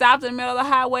man stopped in the middle of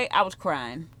the highway, I was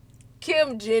crying.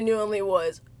 Kim genuinely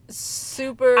was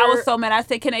super. I was so mad. I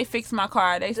said, can they fix my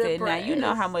car? They said, now depressed. you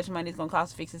know how much money it's going to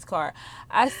cost to fix his car.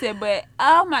 I said, but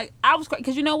oh my, I was crying.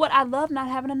 Because you know what? I love not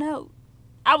having a note.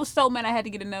 I was so mad I had to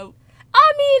get a note.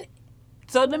 I mean,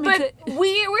 So let me but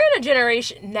we're in a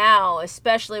generation now,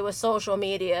 especially with social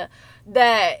media,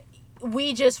 that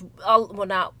we just, well,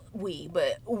 not we,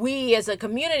 but we as a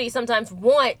community sometimes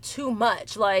want too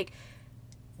much, like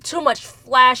too much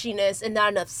flashiness and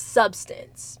not enough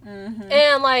substance.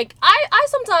 And like I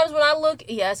sometimes when I look,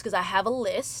 yes, because I have a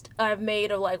list I've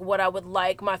made of like what I would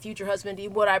like my future husband to be,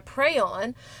 what I pray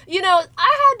on, you know,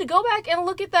 I had to go back and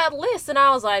look at that list, and I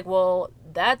was like, well,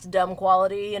 that's dumb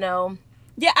quality, you know.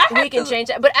 yeah, We can change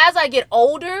that. But as I get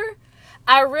older,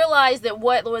 I realized that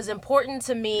what was important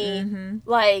to me,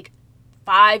 like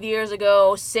 5 years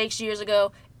ago, 6 years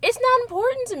ago, it's not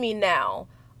important to me now.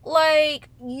 Like,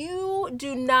 you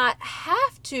do not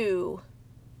have to.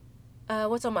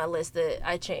 What's on my list that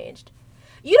I changed?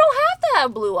 You don't have to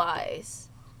have blue eyes.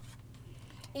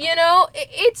 You know,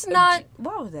 it's not.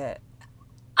 What was that?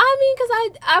 I mean, because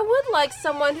I would like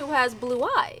someone who has blue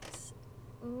eyes.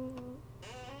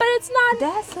 But it's not.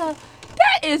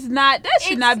 That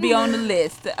should not be on the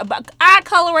list. About eye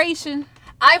coloration.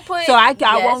 I put. So I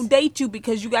yes. won't date you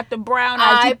because you got the brown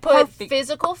eyes. I You put perfect.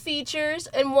 physical features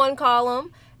in one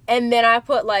column, and then I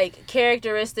put like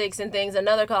characteristics and things in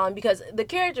another column, because the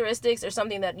characteristics are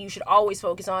something that you should always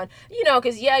focus on, you know,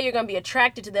 because yeah, you're gonna be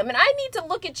attracted to them, and I need to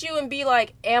look at you and be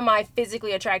like, am I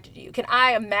physically attracted to you? Can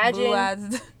I imagine? Blue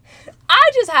eyes.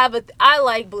 I just have I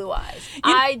like blue eyes.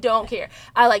 I don't care.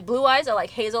 I like blue eyes. I like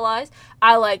hazel eyes.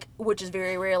 I like, which is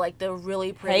very rare, like the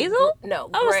really pretty. Hazel? No.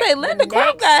 I would say Linda the Crow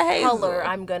next got hazel. color,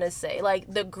 I'm going to say.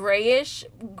 Like the grayish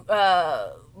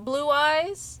blue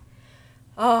eyes.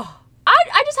 Oh.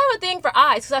 I just have a thing for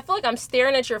eyes, because I feel like I'm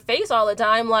staring at your face all the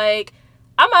time. Like,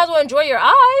 I might as well enjoy your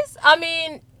eyes. I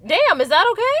mean, damn, is that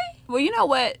okay? Well, you know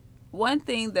what? One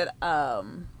thing that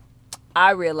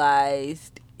I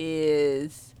realized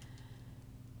is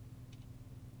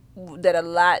that a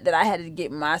lot that I had to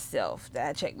get myself, that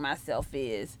I checked myself,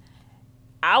 is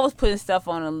I was putting stuff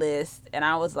on a list, and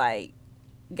I was like,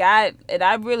 God, and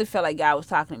I really felt like God was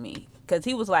talking to me, because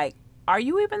he was like, are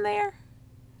you even there?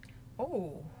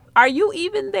 Oh. Are you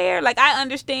even there? Like, I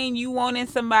understand you wanting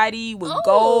somebody with Oh.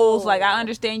 goals. Like, I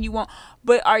understand you want,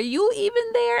 but are you even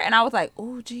there? And I was like,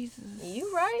 oh, Jesus. You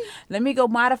right. Let me go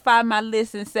modify my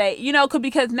list and say, you know,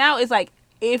 because now it's like,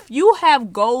 if you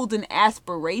have goals and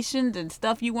aspirations and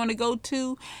stuff you want to go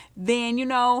to, then, you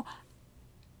know,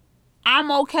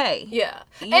 I'm okay. Yeah.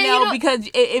 You know, because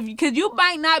because you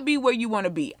might not be where you want to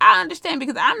be. I understand,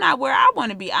 because I'm not where I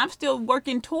want to be. I'm still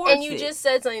working towards it. And you just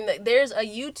said something, that there's a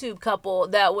YouTube couple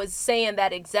that was saying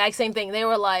that exact same thing. They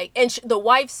were like, and the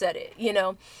wife said it, you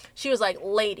know, she was like,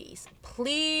 ladies,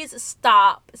 please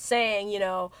stop saying, you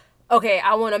know, okay,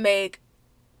 I want to make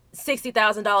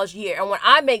 $60,000 a year, and when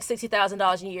I make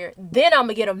 $60,000 a year, then I'm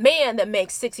gonna get a man that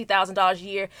makes $60,000 a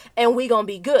year, and we gonna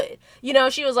be good. You know,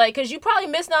 she was like, because you probably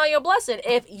missing out on your blessing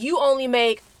if you only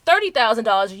make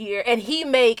 $30,000 a year and he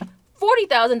make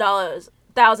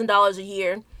 $40,000 a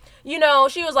year. You know,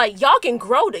 she was like, y'all can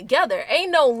grow together. Ain't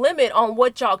no limit on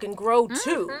what y'all can grow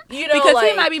to. You know, because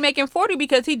like, he might be making 40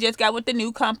 because he just got with the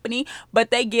new company, but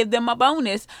they give them a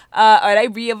bonus, or they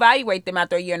reevaluate them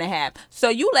after a year and a half. So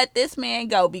you let this man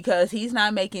go because he's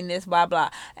not making this, blah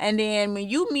blah. And then when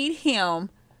you meet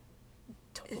him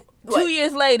 2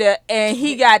 years later, and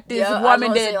he got this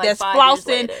woman that's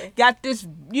flossing, got this,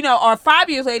 you know, or 5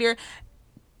 years later,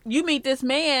 you meet this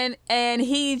man and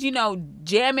he's, you know,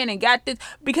 jamming and got this.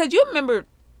 Because you remember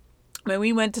when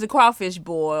we went to the crawfish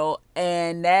boil,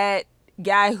 and that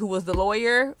guy who was the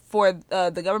lawyer for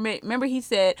the government, remember he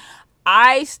said,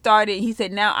 he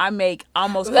said, now I make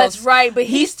almost that's close. right, but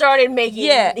he started making,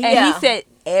 and he said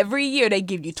every year they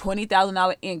give you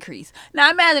 $20,000 increase.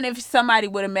 Now imagine if somebody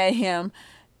would have met him,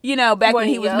 you know, back when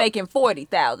he was making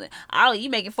 40,000. Oh, you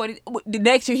making 40? The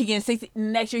next year he getting 60.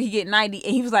 Next year he getting 90,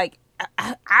 and he was like,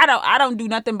 I don't do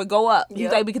nothing but go up.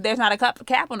 He's like, because there's not a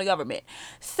cap on the government.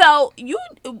 So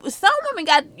some women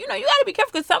got, you got to be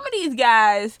careful, because some of these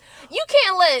guys, you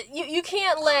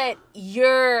can't let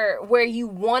your where you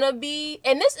want to be,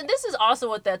 and this is also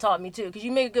what that taught me too, because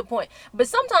you make a good point. But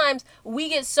sometimes we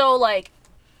get so like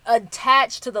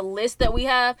attached to the list that we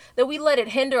have that we let it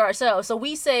hinder ourselves. So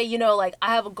we say, like,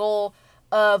 I have a goal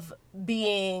of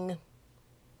being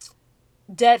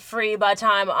debt free by the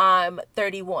time I'm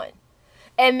 31.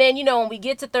 And then, when we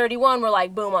get to 31, we're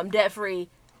like, boom, I'm debt free.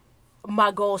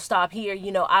 My goals stop here.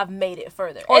 I've made it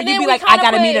further. Or and you be like, I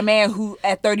got to meet a man who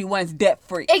at 31 is debt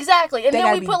free. Exactly. And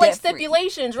then we put like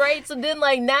stipulations, right? So then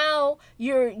like now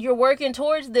you're working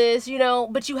towards this,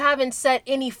 but you haven't set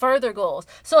any further goals.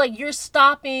 So like you're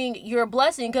stopping your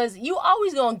blessing, because you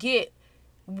always going to get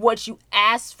what you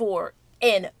asked for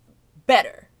and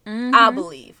better, I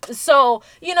believe. So,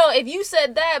 if you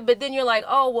said that, but then you're like,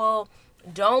 oh, well,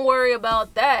 don't worry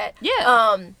about that.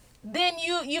 Yeah. Then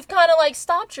you've kind of like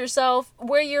stopped yourself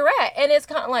where you're at. And it's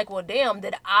kind of like, well, damn,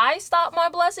 did I stop my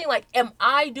blessing? Like, am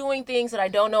I doing things that I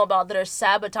don't know about that are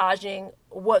sabotaging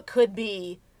what could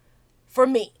be for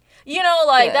me?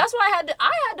 That's why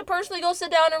I had to personally go sit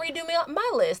down and redo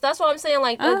my list. That's why I'm saying,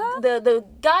 like, the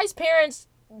guy's parents,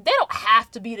 they don't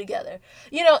have to be together.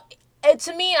 And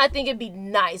to me, I think it'd be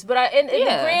nice. But in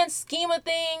the grand scheme of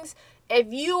things, if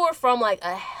you are from like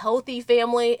a healthy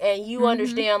family and you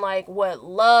understand like what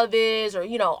love is, or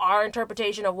our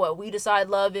interpretation of what we decide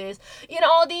love is,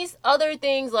 all these other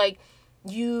things, like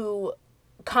you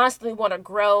constantly want to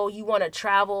grow, you want to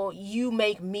travel, you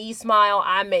make me smile,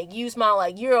 I make you smile,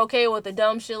 like you're okay with the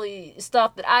dumb silly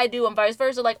stuff that I do and vice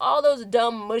versa, like all those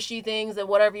dumb mushy things, that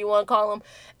whatever you want to call them,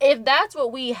 if that's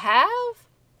what we have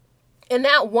and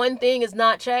that one thing is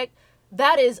not checked,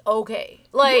 that is okay.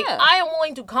 Like, I am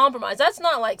willing to compromise. That's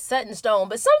not like set in stone.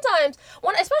 But sometimes,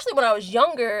 especially when I was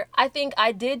younger, I think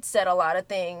I did set a lot of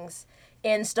things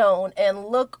in stone. And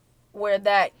look where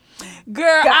that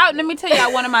girl, let me tell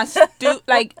you, one of my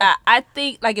I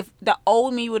think like if the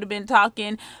old me would have been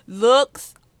talking,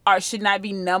 looks should not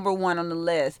be number one on the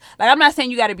list. Like, I'm not saying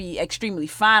you got to be extremely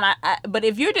fine, but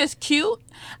if you're just cute,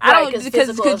 I don't,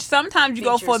 because sometimes you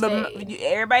go for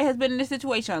everybody has been in this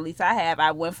situation, or at least I have.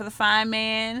 I went for the fine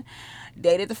man,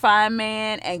 dated the fine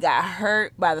man, and got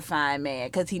hurt by the fine man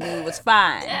because he knew he was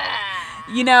fine.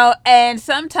 And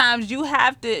sometimes you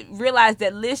have to realize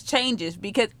that list changes,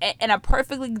 because, and a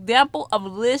perfect example of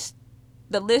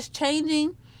the list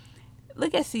changing,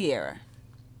 look at Ciara.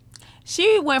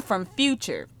 She went from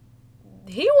Future.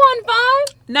 He wasn't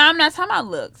fine. No, I'm not talking about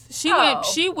looks.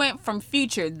 She went from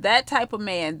Future, that type of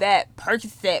man, that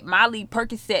Molly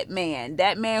Percocet man,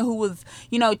 that man who was,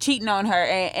 cheating on her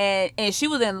and she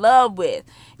was in love with,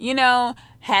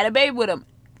 had a baby with him,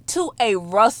 to a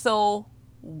Russell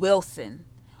Wilson.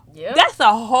 Yeah. That's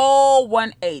a whole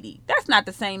 180. That's not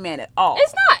the same man at all.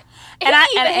 It's not. And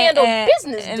he even handled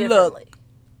business differently. Look,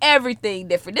 everything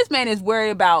different. This man is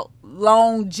worried about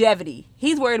longevity.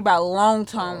 He's worried about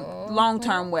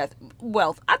long-term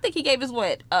wealth. I think he gave his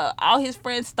all his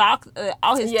friends stocks,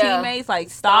 all his teammates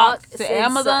like stocks to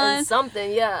Amazon,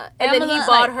 something, yeah. And Amazon, then he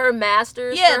bought her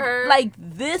masters for her. Like,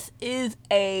 this is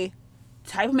a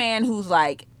type of man who's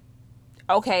like,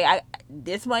 okay,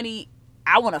 this money,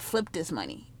 I want to flip this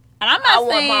money. And I'm not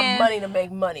saying I want my money to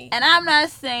make money. And I'm not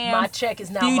saying my check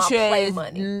is now my play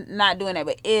money. Not doing that,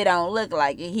 but it don't look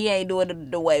like it. He ain't doing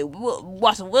it the way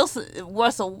Russell Wilson's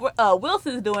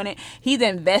doing it. He's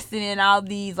investing in all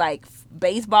these like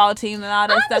baseball teams and all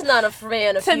that stuff. I'm not a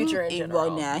fan of Future in general.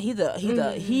 Well, now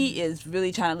he is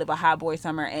really trying to live a hot boy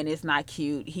summer, and it's not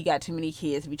cute. He got too many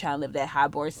kids to be trying to live that hot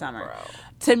boy summer. Bro.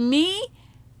 To me,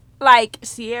 like,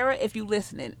 Ciara, if you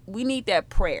listening, we need that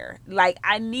prayer. Like,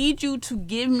 I need you to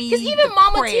give me the prayer. Because even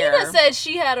Mama Tina said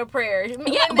she had a prayer.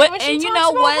 Yeah, and you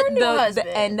know what?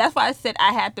 And that's why I said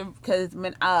I had to, because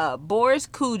Boris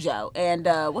Cujo and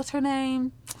what's her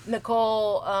name?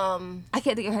 Nicole. I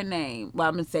can't think of her name. Well,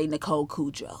 I'm gonna say Nicole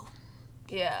Cujo.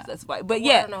 Yeah, that's why. But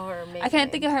yeah, I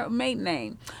can't think of her maiden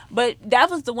name. But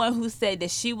that was the one who said that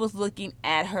she was looking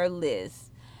at her list.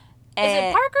 Is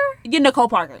it Parker? Yeah, Nicole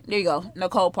Parker. There you go,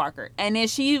 Nicole Parker. And then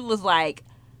she was like,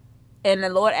 and the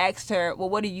Lord asked her, "Well,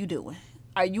 what are you doing?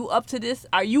 Are you up to this?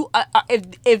 Are you?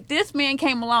 If this man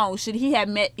came along, should he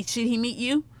meet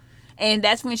you?" And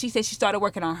that's when she said she started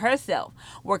working on herself,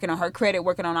 working on her credit,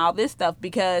 working on all this stuff.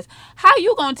 Because how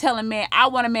you gonna tell a man, I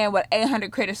want a man with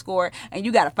 800 credit score, and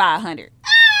you got a 500?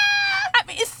 I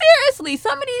mean, seriously,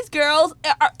 some of these girls,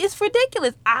 it's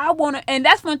ridiculous. I want to, and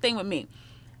that's one thing with me.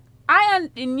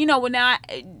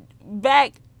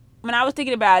 Back when I was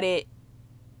thinking about it,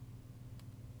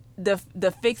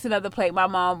 the fixing of the plate. My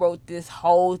mom wrote this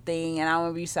whole thing, and I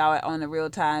remember you saw it on the Real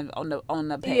Time on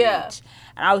the page. Yeah.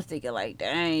 And I was thinking like,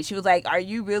 dang. She was like, "Are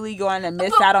you really going to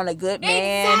miss out on a good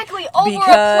man exactly over because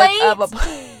a plate? of a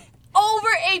plate?" Over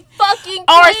a fucking plate.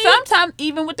 Or sometimes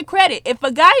even with the credit. If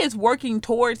a guy is working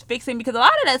towards fixing, because a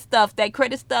lot of that stuff, that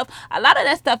credit stuff, a lot of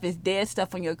that stuff is dead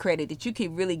stuff on your credit that you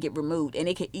can really get removed, and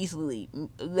it can easily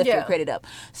lift your credit up.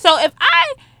 So if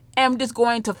I am just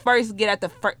going to first get at the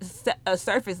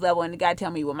surface level, and the guy tell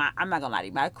me, well, I'm not gonna lie to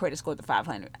you, my credit scored to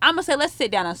 500. I'm gonna say, let's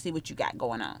sit down and see what you got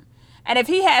going on. And if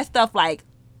he has stuff like,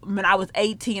 when I was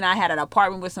 18, I had an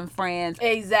apartment with some friends.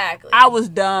 Exactly. I was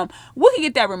dumb. We can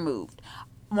get that removed.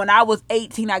 When I was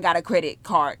 18, I got a credit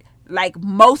card. Like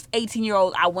most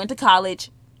 18-year-olds, I went to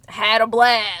college. Had a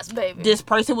blast, baby. This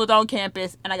person was on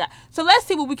campus, and I got... So let's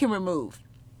see what we can remove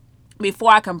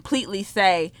before I completely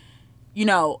say,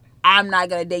 I'm not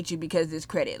going to date you because of this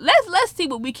credit. Let's see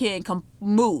what we can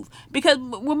move. Because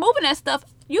removing that stuff,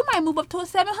 you might move up to a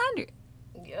 700.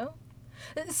 Yeah.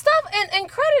 Stuff, and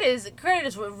credit is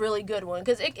a really good one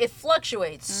because it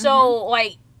fluctuates. Mm-hmm. So,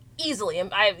 like... easily.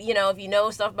 If you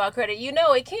know stuff about credit,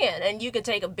 it can. And you can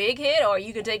take a big hit or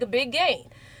you can take a big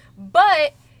gain.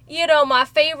 But, my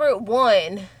favorite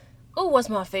one... Ooh, what's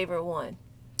my favorite one?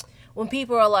 When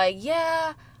people are like,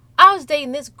 yeah, I was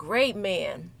dating this great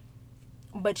man.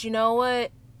 But you know what?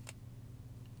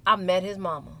 I met his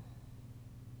mama.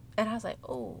 And I was like,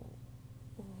 oh.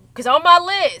 Because on my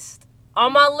list,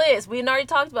 we had already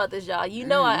talked about this, y'all.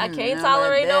 I can't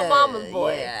tolerate no mama's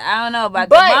boy. Yeah, I don't know about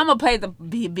that. Mama plays a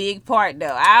big part,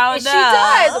 though. I don't know. She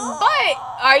does, but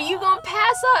are you going to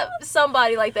pass up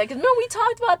somebody like that? Because remember, we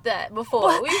talked about that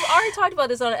before. We've already talked about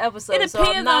this on an episode. It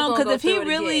depends on, because if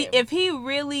he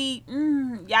really,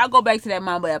 y'all go back to that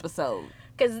mama episode.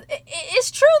 Because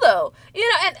it's true, though.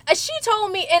 And she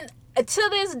told me, and to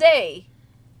this day,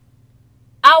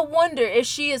 I wonder if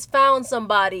she has found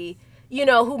somebody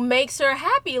who makes her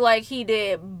happy like he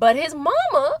did. But his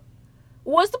mama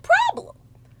was the problem.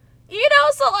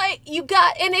 So like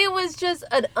and it was just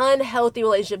an unhealthy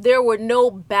relationship. There were no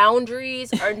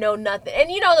boundaries or no nothing. And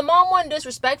the mom wasn't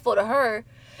disrespectful to her.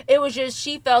 It was just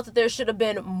she felt that there should have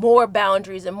been more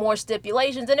boundaries and more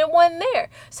stipulations, and it wasn't there.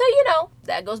 So,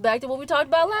 that goes back to what we talked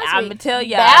about last week. I'm going to tell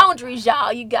y'all. Boundaries,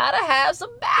 y'all. You got to have some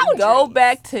boundaries. Go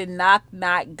back to Knock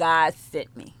Knock, God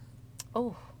Sent Me.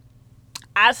 Oh.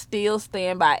 I still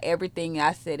stand by everything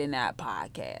I said in that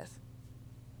podcast.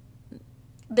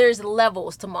 There's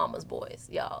levels to mama's boys,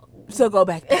 y'all. So go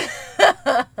back there.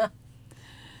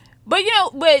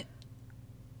 But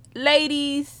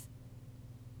ladies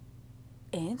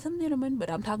and some gentlemen, but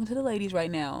I'm talking to the ladies right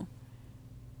now.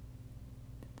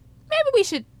 Maybe we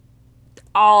should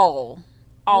all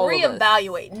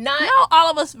reevaluate.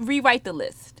 All of us rewrite the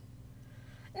list.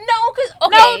 No, because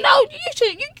okay. No, you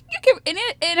should. You can,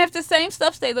 and if the same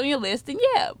stuff stays on your list, then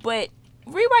yeah. But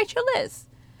rewrite your list.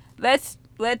 Let's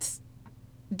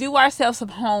do ourselves some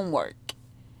homework.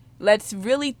 Let's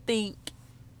really think,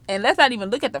 and let's not even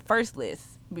look at the first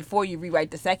list before you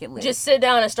rewrite the second list. Just sit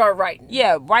down and start writing.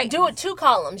 Yeah, write. Do it 2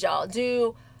 columns, y'all.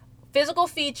 Do physical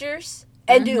features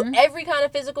and do every kind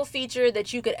of physical feature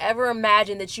that you could ever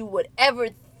imagine that you would ever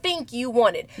think you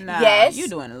wanted. Nah, yes, you're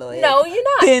doing a little. No, you're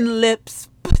not. Thin lips,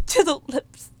 chiseled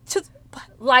lips.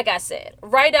 Like I said,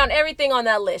 write down everything on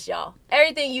that list, y'all.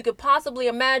 Everything you could possibly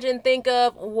imagine, think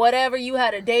of, whatever you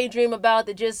had a daydream about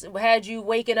that just had you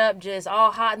waking up just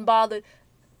all hot and bothered.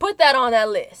 Put that on that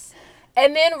list.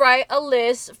 And then write a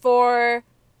list for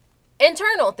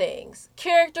internal things,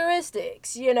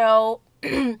 characteristics,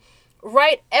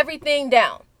 write everything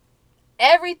down.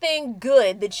 Everything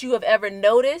good that you have ever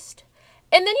noticed.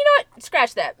 And then,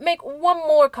 scratch that. Make one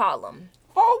more column.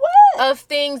 For what? Of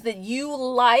things that you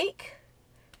like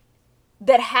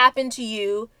that happened to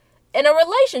you in a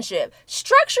relationship.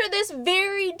 Structure this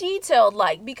very detailed,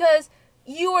 because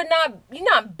you're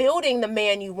not building the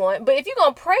man you want. But if you're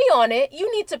going to pray on it,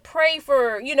 you need to pray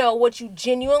for, what you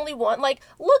genuinely want. Like,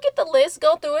 look at the list,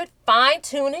 go through it, fine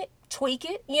tune it, tweak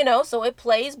it, so it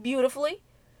plays beautifully.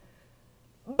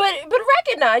 But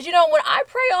recognize, when I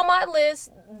pray on my list,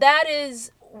 that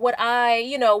is what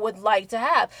I, would like to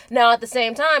have. Now, at the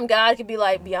same time, God could be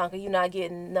like, Bianca, you're not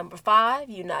getting number 5.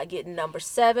 You're not getting number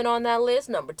 7 on that list.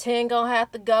 Number 10 gonna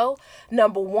have to go.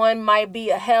 Number 1 might be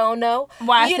a hell no.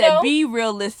 Why I said be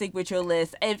realistic with your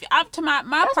list. If up to my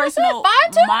personal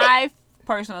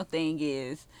thing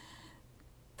is,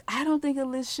 I don't think a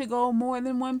list should go more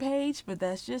than 1 page, but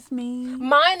that's just me.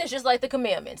 Mine is just like the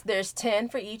commandments. There's 10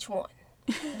 for each one.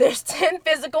 There's 10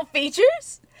 physical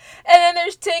features. And then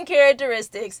there's 10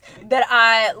 characteristics that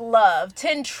I love,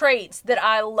 10 traits that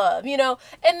I love, you know.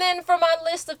 And then for my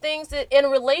list of things that in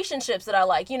relationships that I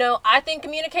like, you know, I think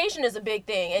communication is a big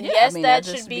thing. And yes, that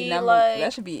should be like,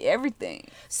 that should be everything.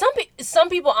 Some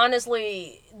people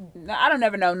honestly, no, I don't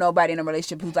ever know nobody in a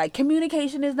relationship who's like,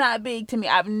 communication is not big to me.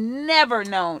 I've never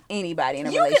known anybody in a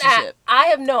relationship. I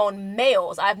have known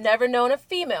males. I've never known a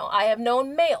female. I have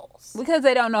known males. Because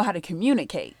they don't know how to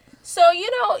communicate. So,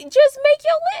 you know, just make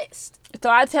your list. So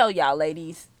I tell y'all,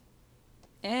 ladies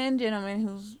and gentlemen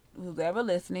who's ever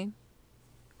listening,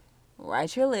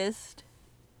 write your list,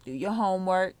 do your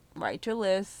homework, write your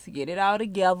list, get it all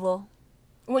together.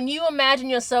 When you imagine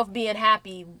yourself being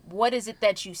happy, what is it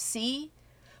that you see?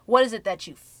 What is it that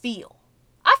you feel?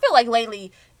 I feel like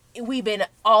lately we've been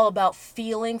all about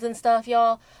feelings and stuff,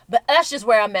 y'all. But that's just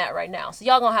where I'm at right now. So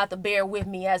y'all gonna have to bear with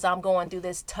me as I'm going through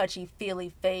this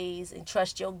touchy-feely phase and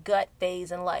trust your gut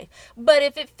phase in life. But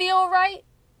if it feel right,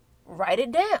 write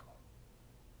it down.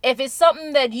 If it's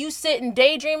something that you sit and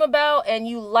daydream about and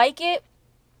you like it,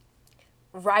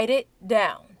 write it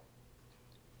down.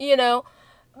 You know?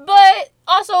 But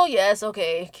also, yes,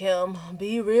 okay, Kim,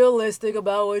 be realistic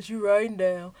about what you're writing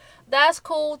down. That's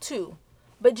cool too.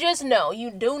 But just know, you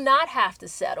do not have to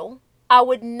settle. I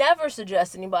would never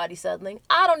suggest anybody settling.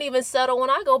 I don't even settle when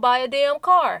I go buy a damn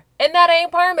car. And that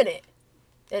ain't permanent.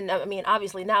 And I mean,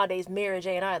 obviously nowadays marriage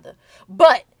ain't either.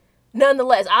 But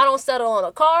nonetheless, I don't settle on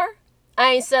a car.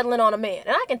 I ain't settling on a man.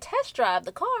 And I can test drive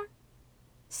the car.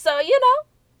 So, you know,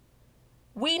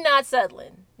 we not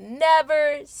settling.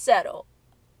 Never settle.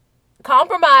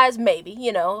 Compromise, maybe,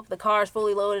 you know, if the car's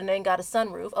fully loaded and ain't got a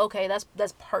sunroof. Okay,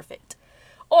 that's perfect.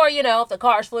 Or, you know, if the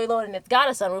car's fully loaded and it's got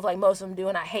a sunroof, like most of them do,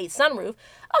 and I hate sunroof,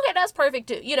 okay, that's perfect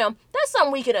too. You know, that's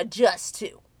something we can adjust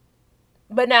to.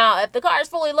 But now, if the car is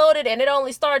fully loaded and it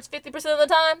only starts 50% of the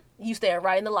time, you stand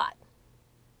right in the lot.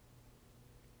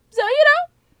 So, you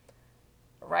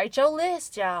know, write your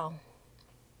list, y'all.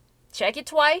 Check it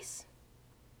twice.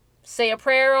 Say a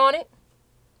prayer on it.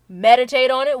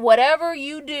 Meditate on it. Whatever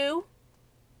you do.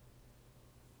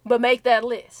 But make that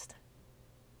list.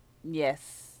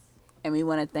 Yes. And we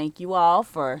want to thank you all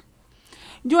for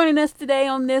joining us today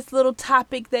on this little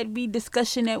topic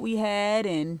discussion that we had.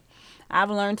 And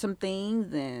I've learned some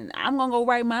things, and I'm going to go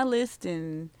write my list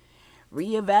and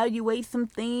reevaluate some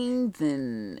things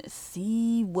and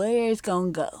see where it's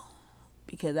going to go.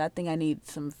 Because I think I need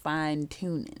some fine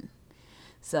tuning.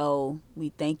 So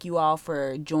we thank you all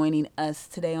for joining us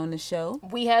today on the show.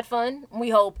 We had fun. We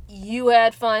hope you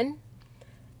had fun.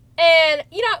 And,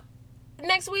 you know,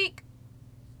 next week,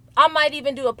 I might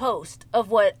even do a post of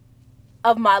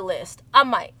my list. I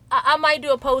might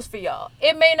do a post for y'all.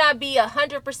 It may not be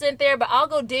 100% there, but I'll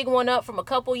go dig one up from a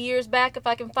couple years back if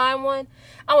I can find one.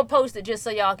 I'm going to post it just so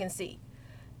y'all can see.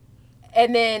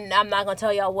 And then I'm not going to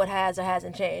tell y'all what has or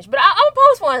hasn't changed. But I'll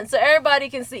post one so everybody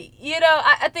can see. You know,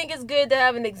 I think it's good to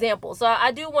have an example. So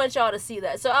I do want y'all to see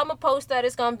that. So I'm going to post that.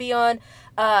 It's going to be on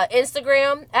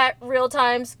Instagram at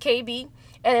RealTimesKB.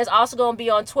 And it's also going to be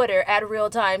on Twitter at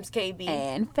RealTimesKB.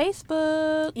 And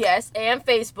Facebook. Yes, and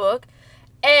Facebook.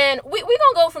 And we going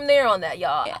to go from there on that,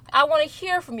 y'all. Yeah. I want to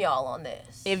hear from y'all on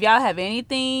this. If y'all have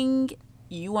anything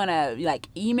you want to, like,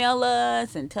 email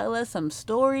us and tell us some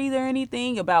stories or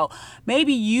anything about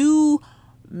maybe you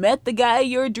met the guy of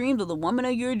your dreams or the woman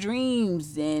of your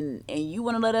dreams and you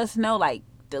want to let us know, like,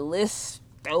 the list,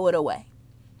 throw it away.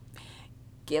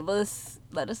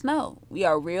 Let us know. We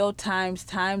are Real Times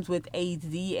with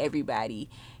AZ, everybody.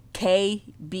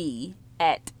 KB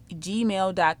at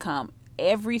gmail.com.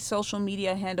 Every social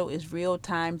media handle is Real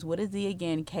Times. What is it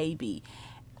again? KB.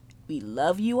 We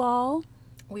love you all.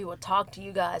 We will talk to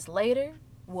you guys later.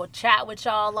 We'll chat with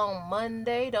y'all on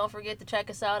Monday. Don't forget to check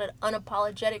us out at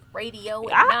Unapologetic Radio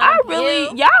at 9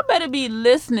 p.m. Y'all better be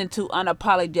listening to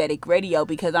Unapologetic Radio,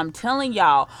 because I'm telling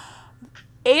y'all,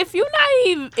 if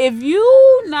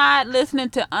you not listening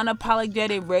to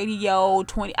Unapologetic Radio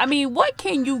what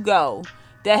can you go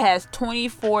that has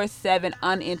 24/7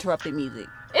 uninterrupted music?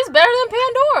 It's better than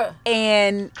Pandora.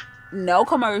 And no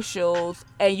commercials,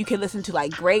 and you can listen to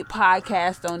like great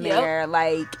podcasts on there.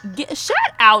 Like, shout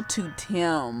out to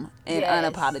Tim and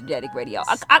Unapologetic Radio,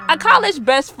 a college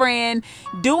best friend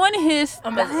doing his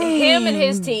thing. Him and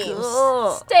his team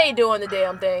stay doing the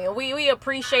damn thing, and we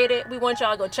appreciate it. We want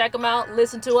y'all to go check them out,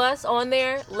 listen to us on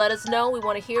there, let us know. We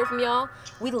want to hear from y'all.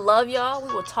 We love y'all.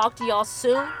 We will talk to y'all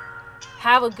soon.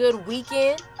 Have a good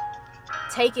weekend.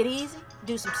 Take it easy.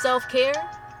 Do some self-care.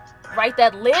 Write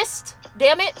that list.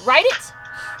 Damn it, write it.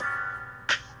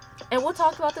 And we'll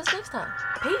talk about this next time.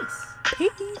 Peace.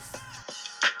 Peace.